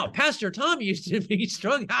say, "Wow, Pastor Tom used to be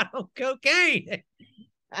strung out on cocaine."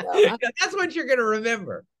 Well, that's what you're going to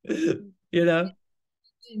remember. For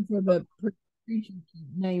the preacher to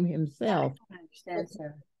name himself, I don't understand,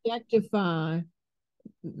 sir. Objectify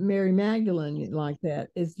Mary Magdalene like that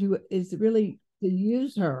is really to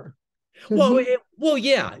use her. Well, it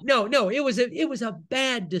was a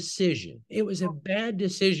bad decision. It was a bad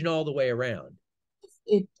decision all the way around.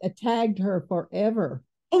 It tagged her forever.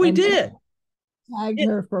 Oh, it did. Tagged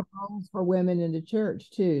her for roles for women in the church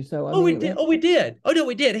too. So we did. Oh, we did. Oh no,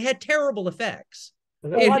 we did. It had terrible effects.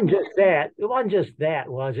 It wasn't just that. It wasn't just that,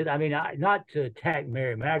 was it? I mean, not to attack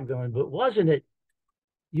Mary Magdalene, but wasn't it?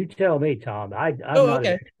 You tell me, Tom. I'm not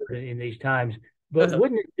an expert in these times, but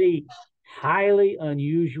wouldn't it be highly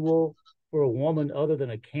unusual for a woman other than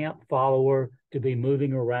a camp follower to be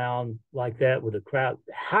moving around like that with a crowd.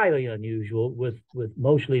 Highly unusual with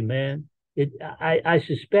mostly men. I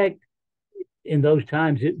suspect in those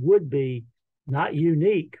times it would be not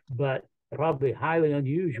unique, but probably highly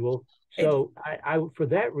unusual. So I for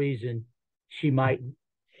that reason,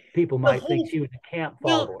 people might think she was a camp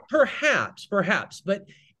follower. Well, perhaps, but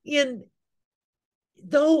in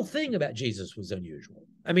the whole thing about Jesus was unusual.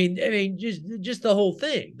 I mean, just the whole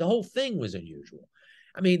thing. The whole thing was unusual.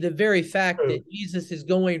 I mean, the very fact that Jesus is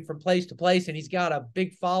going from place to place and he's got a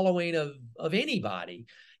big following of anybody,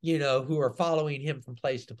 who are following him from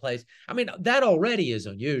place to place. I mean, that already is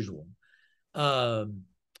unusual. I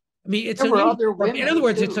mean, it's unusual. In other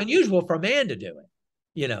words, it's unusual for a man to do it.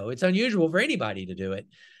 It's unusual for anybody to do it.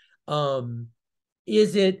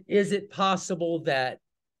 Is it possible that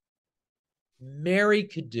Mary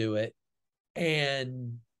could do it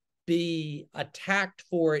and be attacked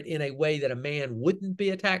for it in a way that a man wouldn't be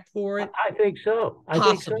attacked for it? I think so.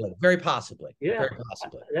 Possibly, very possibly. Yeah, very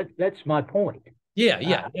possibly. That's my point.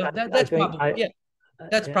 Yeah.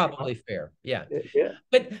 That's probably fair. Yeah.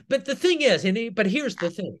 But the thing is, but here's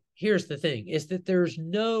the thing. Here's the thing: is that there's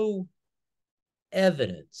no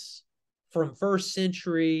evidence from first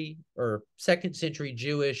century or second century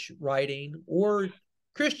Jewish writing or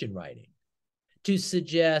Christian writing to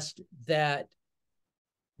suggest that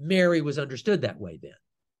Mary was understood that way then.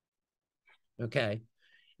 Okay.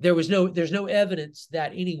 There's no evidence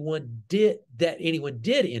that anyone did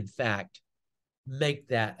in fact make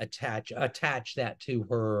that attach that to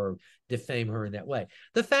her or defame her in that way.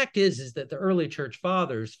 The fact is that the early church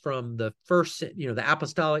fathers, from the first, the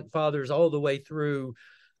apostolic fathers all the way through,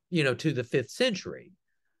 to the 5th century,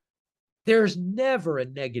 there's never a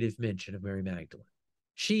negative mention of Mary Magdalene.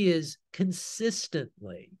 She is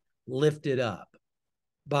consistently lifted up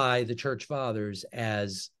by the church fathers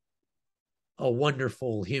as a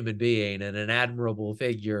wonderful human being and an admirable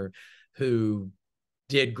figure who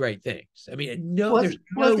did great things. I mean, there's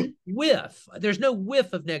no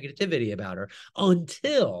whiff of negativity about her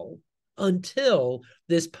until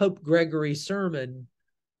this Pope Gregory sermon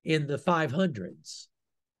in the 500s.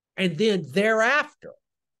 And then thereafter,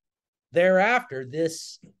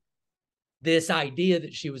 this idea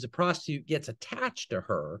that she was a prostitute gets attached to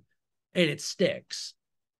her, and it sticks.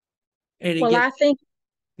 And I think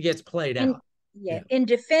it gets played out. Yeah. In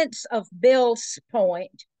defense of Bill's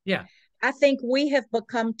point, I think we have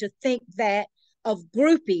become to think that of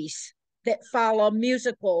groupies that follow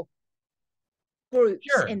musical groups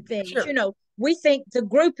and things. Sure. We think the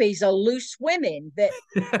groupies are loose women that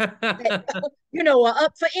are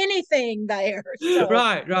up for anything there. So,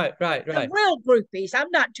 right. The real groupies.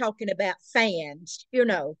 I'm not talking about fans,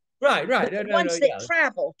 Right. The ones that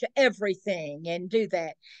travel to everything and do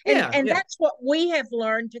that. And that's what we have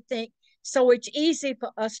learned to think. So it's easy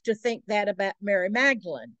for us to think that about Mary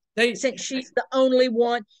Magdalene. Since she's the only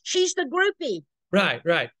one, she's the groupie.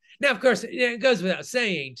 Right. Now, of course, it goes without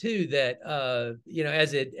saying too that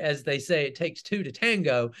as they say, it takes two to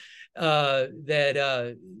tango. That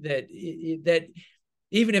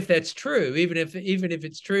even if that's true, even if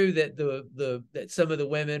it's true that that some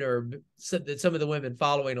of the women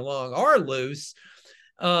following along are loose,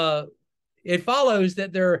 it follows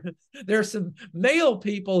that there's some male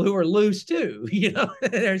people who are loose too.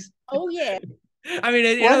 There's. Oh yeah. I mean,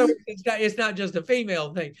 in other words, it's not just a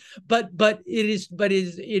female thing, but it is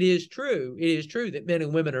true. It is true that men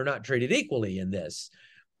and women are not treated equally in this.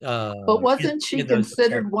 But wasn't she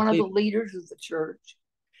considered one of the leaders of the church?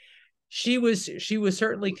 She was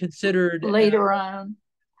certainly considered later on.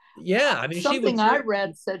 Yeah, I mean, something I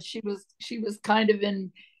read said she was kind of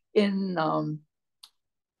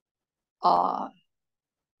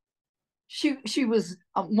she was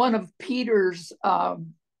one of Peter's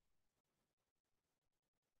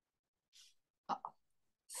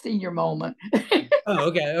senior moment. Oh,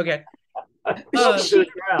 okay.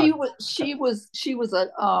 She was a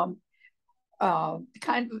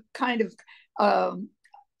kind of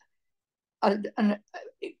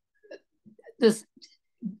this.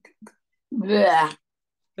 Bleh.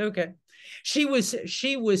 Okay, she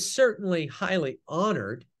was certainly highly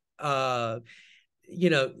honored. There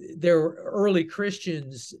were early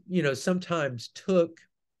Christians, sometimes took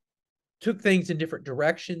things in different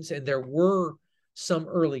directions, and there were some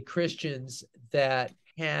early Christians that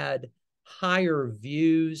had higher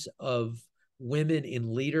views of women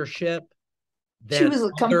in leadership than she was a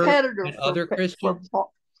competitor other Christians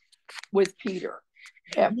with Peter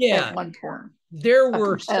at one point. There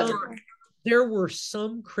were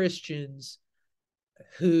some Christians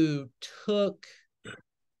who took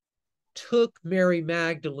Mary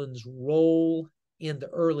Magdalene's role in the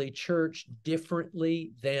early church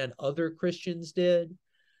differently than other Christians did.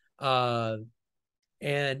 And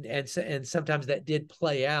sometimes that did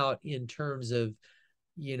play out in terms of,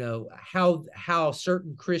 you know, how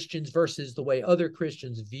certain Christians versus the way other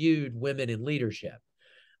Christians viewed women in leadership.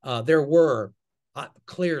 There were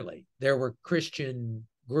clearly Christian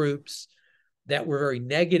groups that were very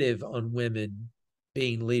negative on women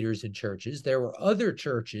being leaders in churches. There were other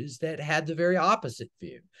churches that had the very opposite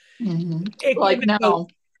view. Mm-hmm.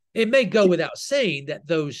 It may go without saying that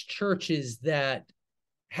those churches that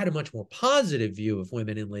had a much more positive view of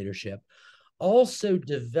women in leadership also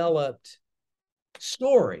developed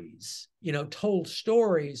stories, you know, told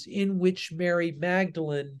stories in which Mary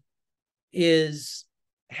Magdalene has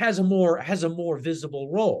a more visible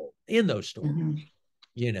role in those stories. Mm-hmm.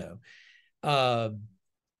 You know,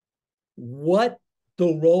 what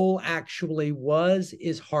the role actually was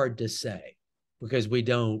is hard to say because we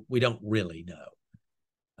don't really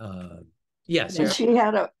know. Yes, and she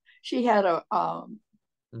had a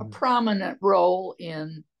prominent role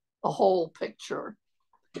in the whole picture.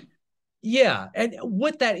 Yeah, and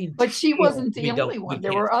what that entailed, but she wasn't the only one.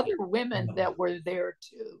 There were other women that were there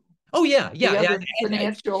too. Oh yeah.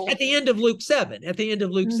 Financial. At the end of Luke 7,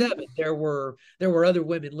 mm-hmm. 7, there were other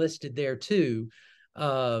women listed there too,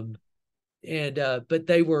 but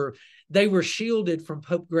they were shielded from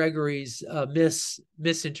Pope Gregory's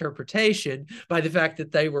misinterpretation by the fact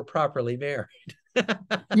that they were properly married.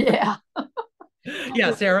 Yeah.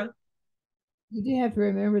 Yeah, Sarah. You do have to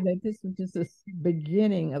remember that this was just the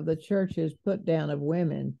beginning of the church's put down of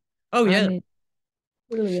women. Oh yeah. I mean,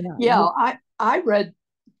 really not. Yeah, I read.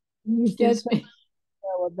 You said something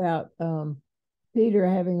about Peter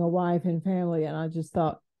having a wife and family, and I just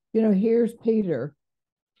thought, you know, here's Peter,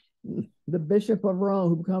 the Bishop of Rome,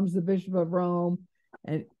 who becomes the Bishop of Rome,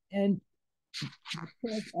 and the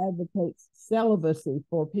church advocates celibacy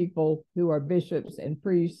for people who are bishops and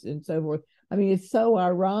priests and so forth. I mean, it's so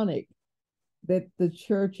ironic that the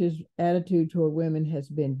church's attitude toward women has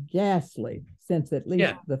been ghastly since at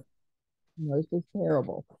least it's just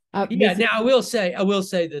terrible. Now I will say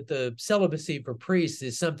that the celibacy for priests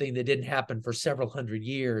is something that didn't happen for several hundred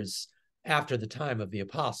years after the time of the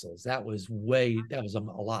apostles. That was a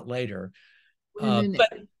lot later.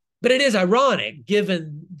 But it is ironic,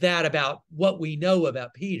 given that about what we know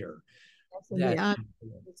about Peter. That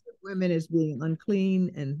women as being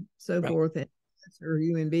unclean and so forth, and or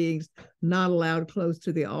human beings not allowed close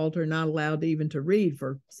to the altar, not allowed even to read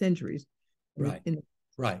for centuries. Right.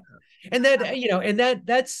 Right. And that, you know, and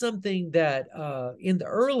that's something that in the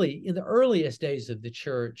earliest days of the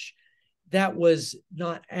church, that was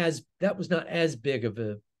not as big of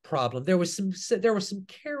a problem. There was some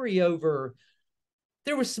carryover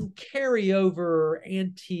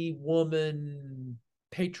anti-woman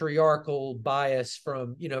patriarchal bias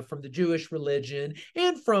from the Jewish religion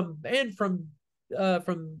and from the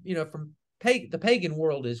pagan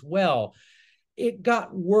world as well. It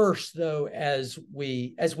got worse though as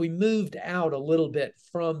we moved out a little bit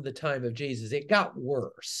from the time of Jesus. It got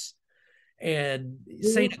worse, and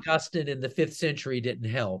Saint Augustine in the 5th century didn't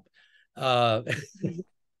help.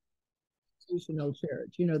 Institutional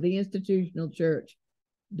church, the institutional church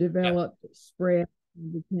developed, spread,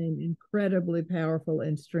 and became incredibly powerful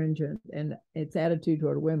and stringent, and its attitude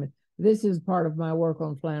toward women. This is part of my work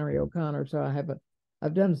on Flannery O'Connor, so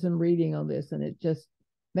I've done some reading on this, and it just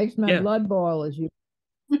makes my blood boil as you.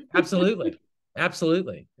 Absolutely. Well,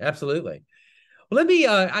 let me,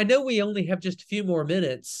 I know we only have just a few more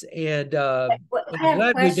minutes, and I'm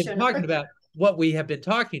glad we've been talking about what we have been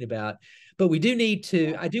talking about, but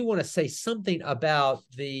I do want to say something about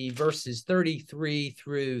the verses 33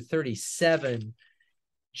 through 37,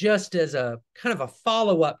 just as a kind of a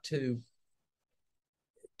follow-up to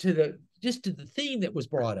the theme that was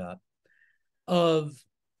brought up of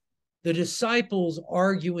the disciples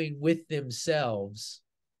arguing with themselves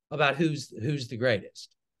about who's the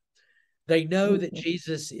greatest. They know that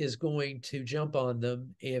Jesus is going to jump on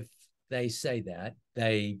them if they say that.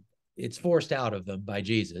 It's forced out of them by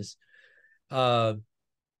Jesus. It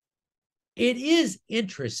is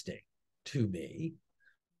interesting to me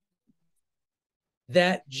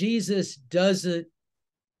that Jesus doesn't,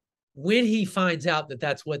 when he finds out that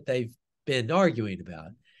that's what they've been arguing about,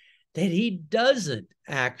 that he doesn't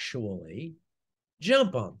actually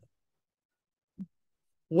jump on them.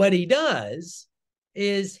 What he does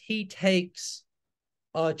is he takes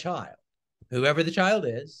a child, whoever the child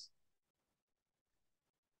is,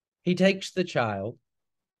 he takes the child,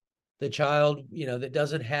 that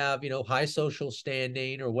doesn't have, high social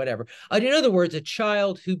standing or whatever. In other words, a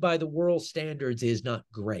child who by the world standards is not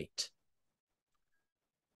great.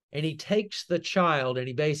 and he takes the child and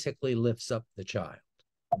he basically lifts up the child.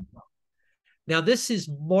 Now, this is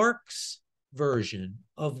Mark's version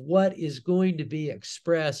of what is going to be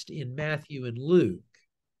expressed in Matthew and Luke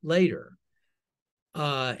later,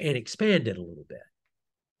 and expanded a little bit.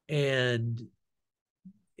 And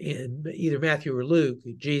in either Matthew or Luke,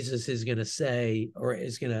 Jesus is going to say, or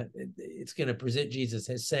it's going to present Jesus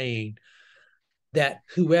as saying that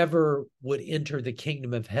whoever would enter the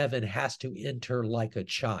kingdom of heaven has to enter like a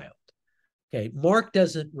child. Okay, Mark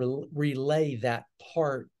doesn't relay that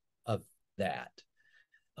part of that.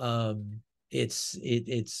 It's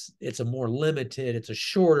a more limited, it's a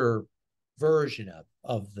shorter version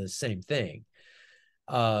of the same thing.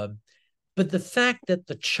 But the fact that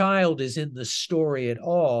the child is in the story at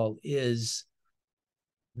all is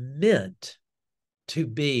meant to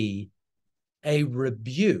be a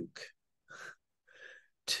rebuke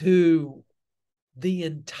to the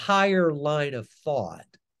entire line of thought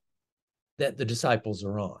that the disciples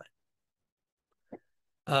are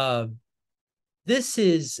on. This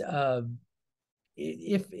is,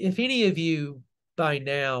 if any of you by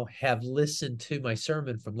now have listened to my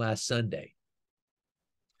sermon from last Sunday,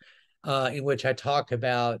 in which I talk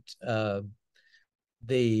about the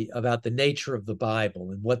nature of the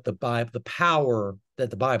Bible and what the power that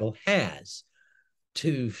the Bible has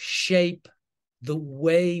to shape the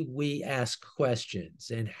way we ask questions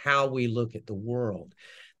and how we look at the world.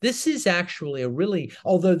 This is actually a really,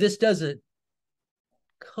 although this doesn't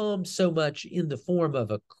come so much in the form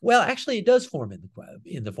of actually it does form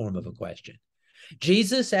in the form of a question.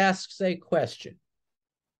 Jesus asks a question.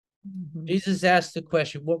 Mm-hmm. Jesus asked the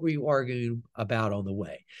question, what were you arguing about on the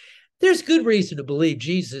way? There's good reason to believe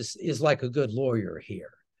Jesus is like a good lawyer here.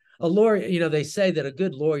 A lawyer, they say that a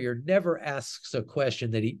good lawyer never asks a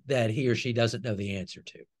question that he or she doesn't know the answer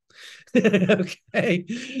to. Okay.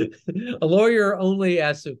 A lawyer only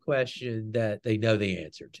asks a question that they know the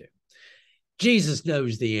answer to. Jesus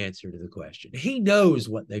knows the answer to the question. He knows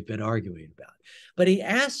what they've been arguing about. But he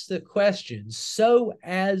asks the question so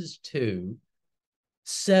as to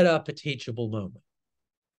set up a teachable moment.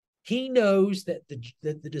 He knows that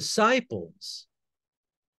the disciples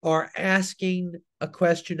are asking a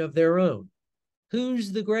question of their own.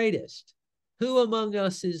 Who's the greatest? Who among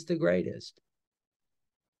us is the greatest?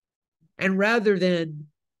 And rather than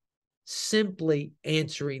simply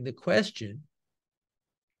answering the question,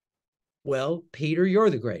 well, Peter, you're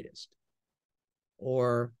the greatest.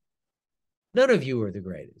 Or none of you are the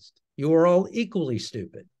greatest. You are all equally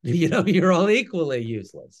stupid. You're all equally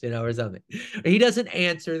useless, or something. He doesn't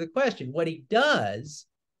answer the question. What he does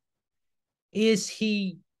is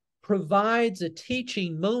he provides a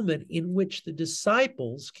teaching moment in which the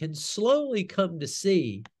disciples can slowly come to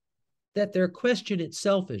see that their question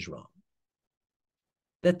itself is wrong,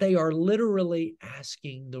 that they are literally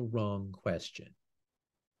asking the wrong question.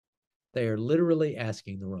 They are literally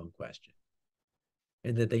asking the wrong question,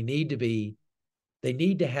 and that they need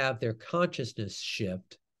to have their consciousness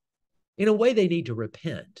shift. In a way, they need to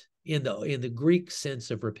repent in the Greek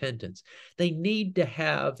sense of repentance. They need to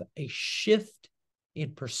have a shift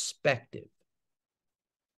in perspective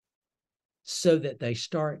so that they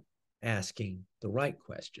start asking the right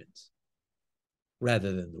questions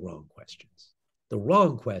rather than the wrong questions. The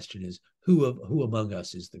wrong question is who among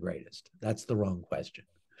us is the greatest? That's the wrong question.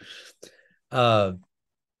 And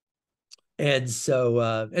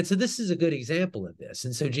so this is a good example of this.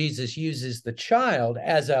 And so Jesus uses the child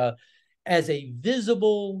as a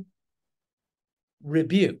visible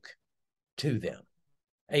rebuke to them,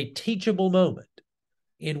 a teachable moment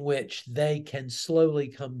in which they can slowly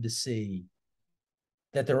come to see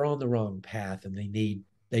that they're on the wrong path, and they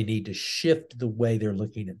need to shift the way they're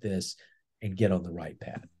looking at this and get on the right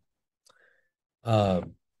path.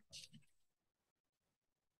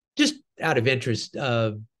 Just out of interest,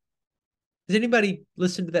 has anybody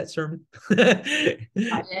listened to that sermon? You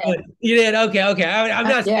did? Okay. I'm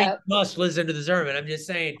not saying you must listen to the sermon. I'm just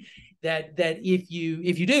saying that if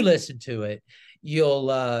you do listen to it,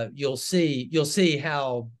 you'll see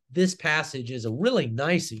how this passage is a really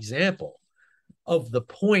nice example of the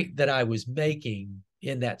point that I was making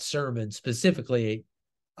in that sermon, specifically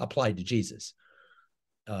applied to Jesus,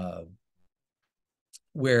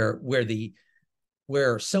 where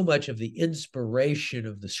so much of the inspiration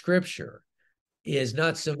of the scripture is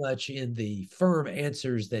not so much in the firm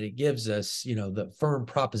answers that it gives us, the firm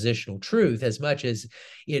propositional truth, as much as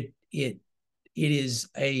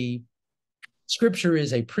Scripture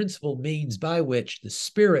is a principal means by which the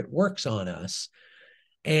Spirit works on us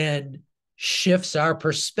and shifts our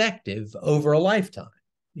perspective over a lifetime,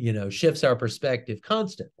 shifts our perspective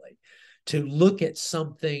constantly. to look at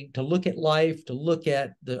something, to look at life, to look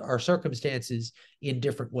at our circumstances in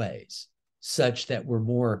different ways, such that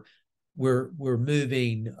we're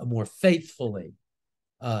moving more faithfully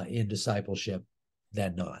in discipleship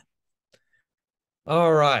than not.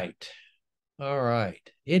 All right.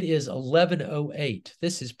 It is 11:08.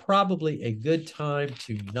 This is probably a good time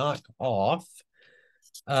to knock off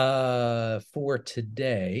for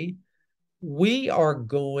today. We are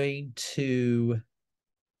going to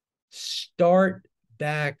start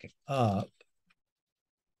back up.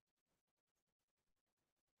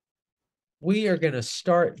 We are going to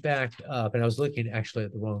start back up, and I was looking actually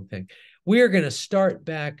at the wrong thing. We are going to start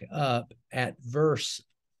back up at verse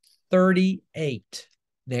 38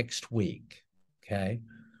 next week. Okay.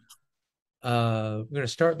 We're going to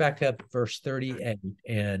start back up at verse 38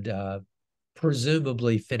 and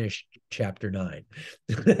presumably finish chapter 9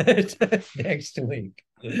 next week.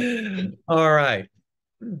 All right.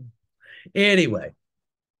 Anyway.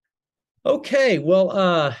 Okay.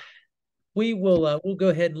 Well, we'll go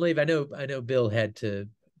ahead and leave. I know Bill had to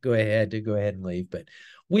go ahead and leave, but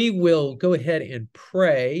we will go ahead and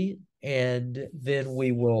pray, and then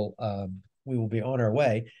we will be on our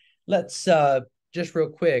way. Let's just real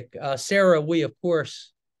quick, Sarah, we of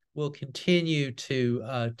course will continue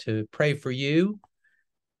to pray for you,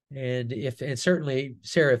 and certainly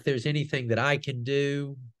Sarah, if there's anything that I can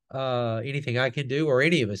do, anything I can do, or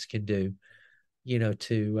any of us can do,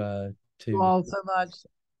 to all so much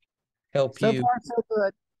help so you. Far, so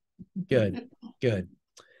good. Good.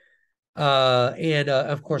 And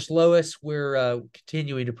of course, Lois, we're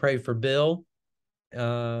continuing to pray for Bill,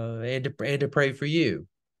 and to pray for you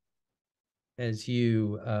as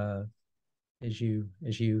you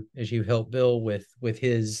help Bill with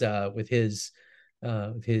his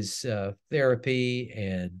therapy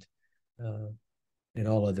and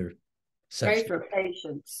all other such. Pray for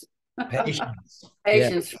patience. Patience.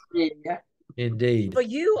 Patience for me. Yeah. Indeed. For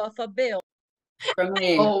you or for Bill? For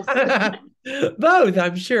me. Both,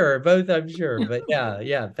 I'm sure. But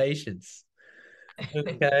yeah, patience.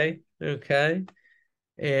 Okay.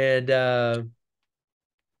 And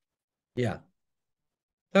yeah.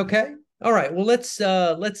 Okay. All right. Well, let's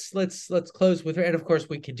close with her. And of course,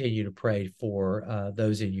 we continue to pray for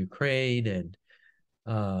those in Ukraine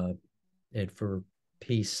and for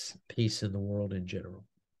peace in the world in general.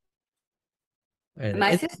 And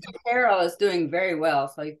my sister Carol is doing very well,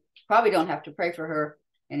 so you probably don't have to pray for her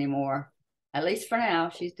anymore. At least for now,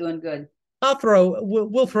 she's doing good.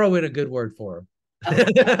 We'll throw in a good word for her.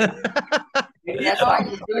 That's why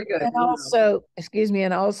she's doing good. And also,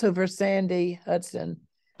 and also for Sandy Hudson.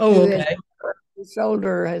 Oh, okay. The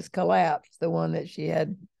shoulder has collapsed, the one that she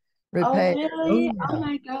had repaired. Oh, really? Oh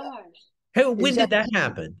my gosh. Hey, when did that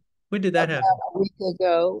happen? A week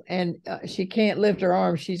ago, and she can't lift her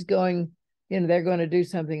arm. She's going, they're going to do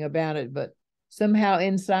something about it, but somehow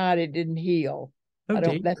inside it didn't heal. That's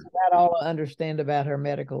about all I understand about her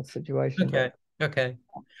medical situation. Okay.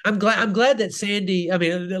 I'm glad that Sandy, I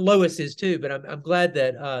mean, Lois is too, but I'm glad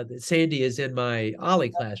that Sandy is in my Ollie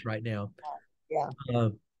class right now. Yeah.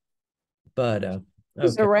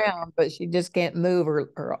 She's around, but she just can't move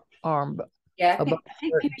her arm. Yeah, I think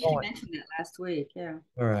maybe she mentioned it last week. Yeah.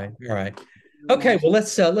 All right. Okay. Well,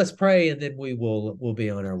 let's pray, and then we'll be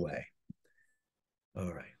on our way.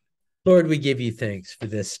 All right. Lord, we give you thanks for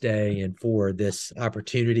this day and for this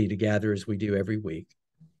opportunity to gather as we do every week.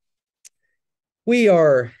 We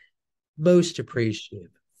are most appreciative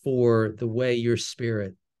for the way your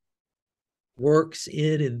Spirit works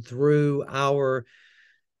in and through our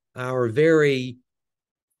very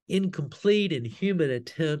incomplete and human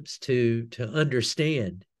attempts to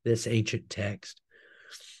understand this ancient text,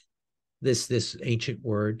 this ancient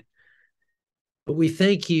word. But we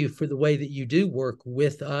thank you for the way that you do work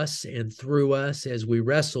with us and through us as we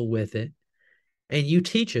wrestle with it, and you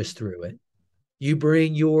teach us through it. You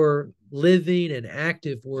bring your living and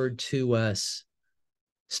active word to us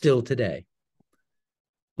still today.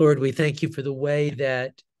 Lord, we thank you for the way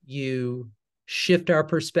that you shift our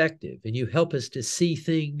perspective and you help us to see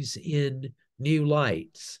things in new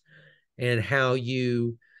lights, and how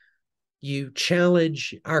you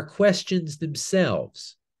challenge our questions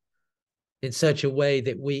themselves in such a way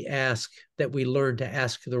that we learn to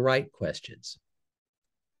ask the right questions.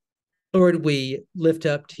 Lord, we lift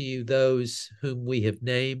up to you those whom we have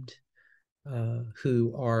named,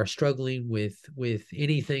 who are struggling with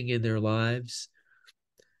anything in their lives.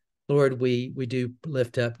 Lord, we do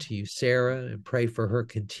lift up to you Sarah and pray for her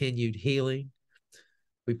continued healing.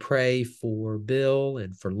 We pray for Bill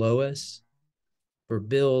and for Lois, for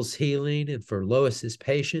Bill's healing and for Lois's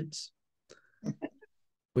patience.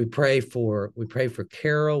 We pray for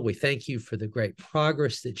Carol. We thank you for the great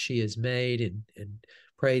progress that she has made, and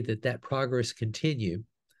pray that progress continue.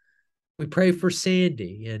 We pray for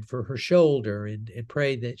Sandy and for her shoulder, and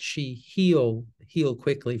pray that she heal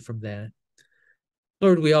quickly from that.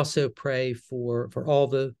 Lord, we also pray for all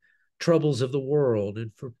the troubles of the world,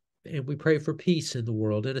 and we pray for peace in the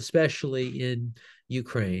world, and especially in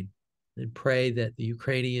Ukraine, and pray that the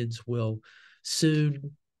Ukrainians will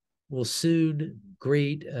soon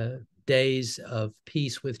greet days of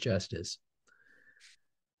peace with justice.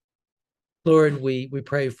 Lord, we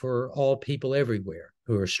pray for all people everywhere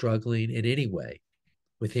who are struggling in any way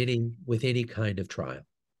with any kind of trial.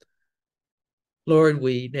 Lord,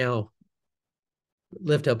 we now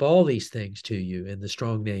lift up all these things to you in the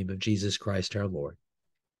strong name of Jesus Christ our Lord.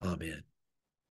 Amen.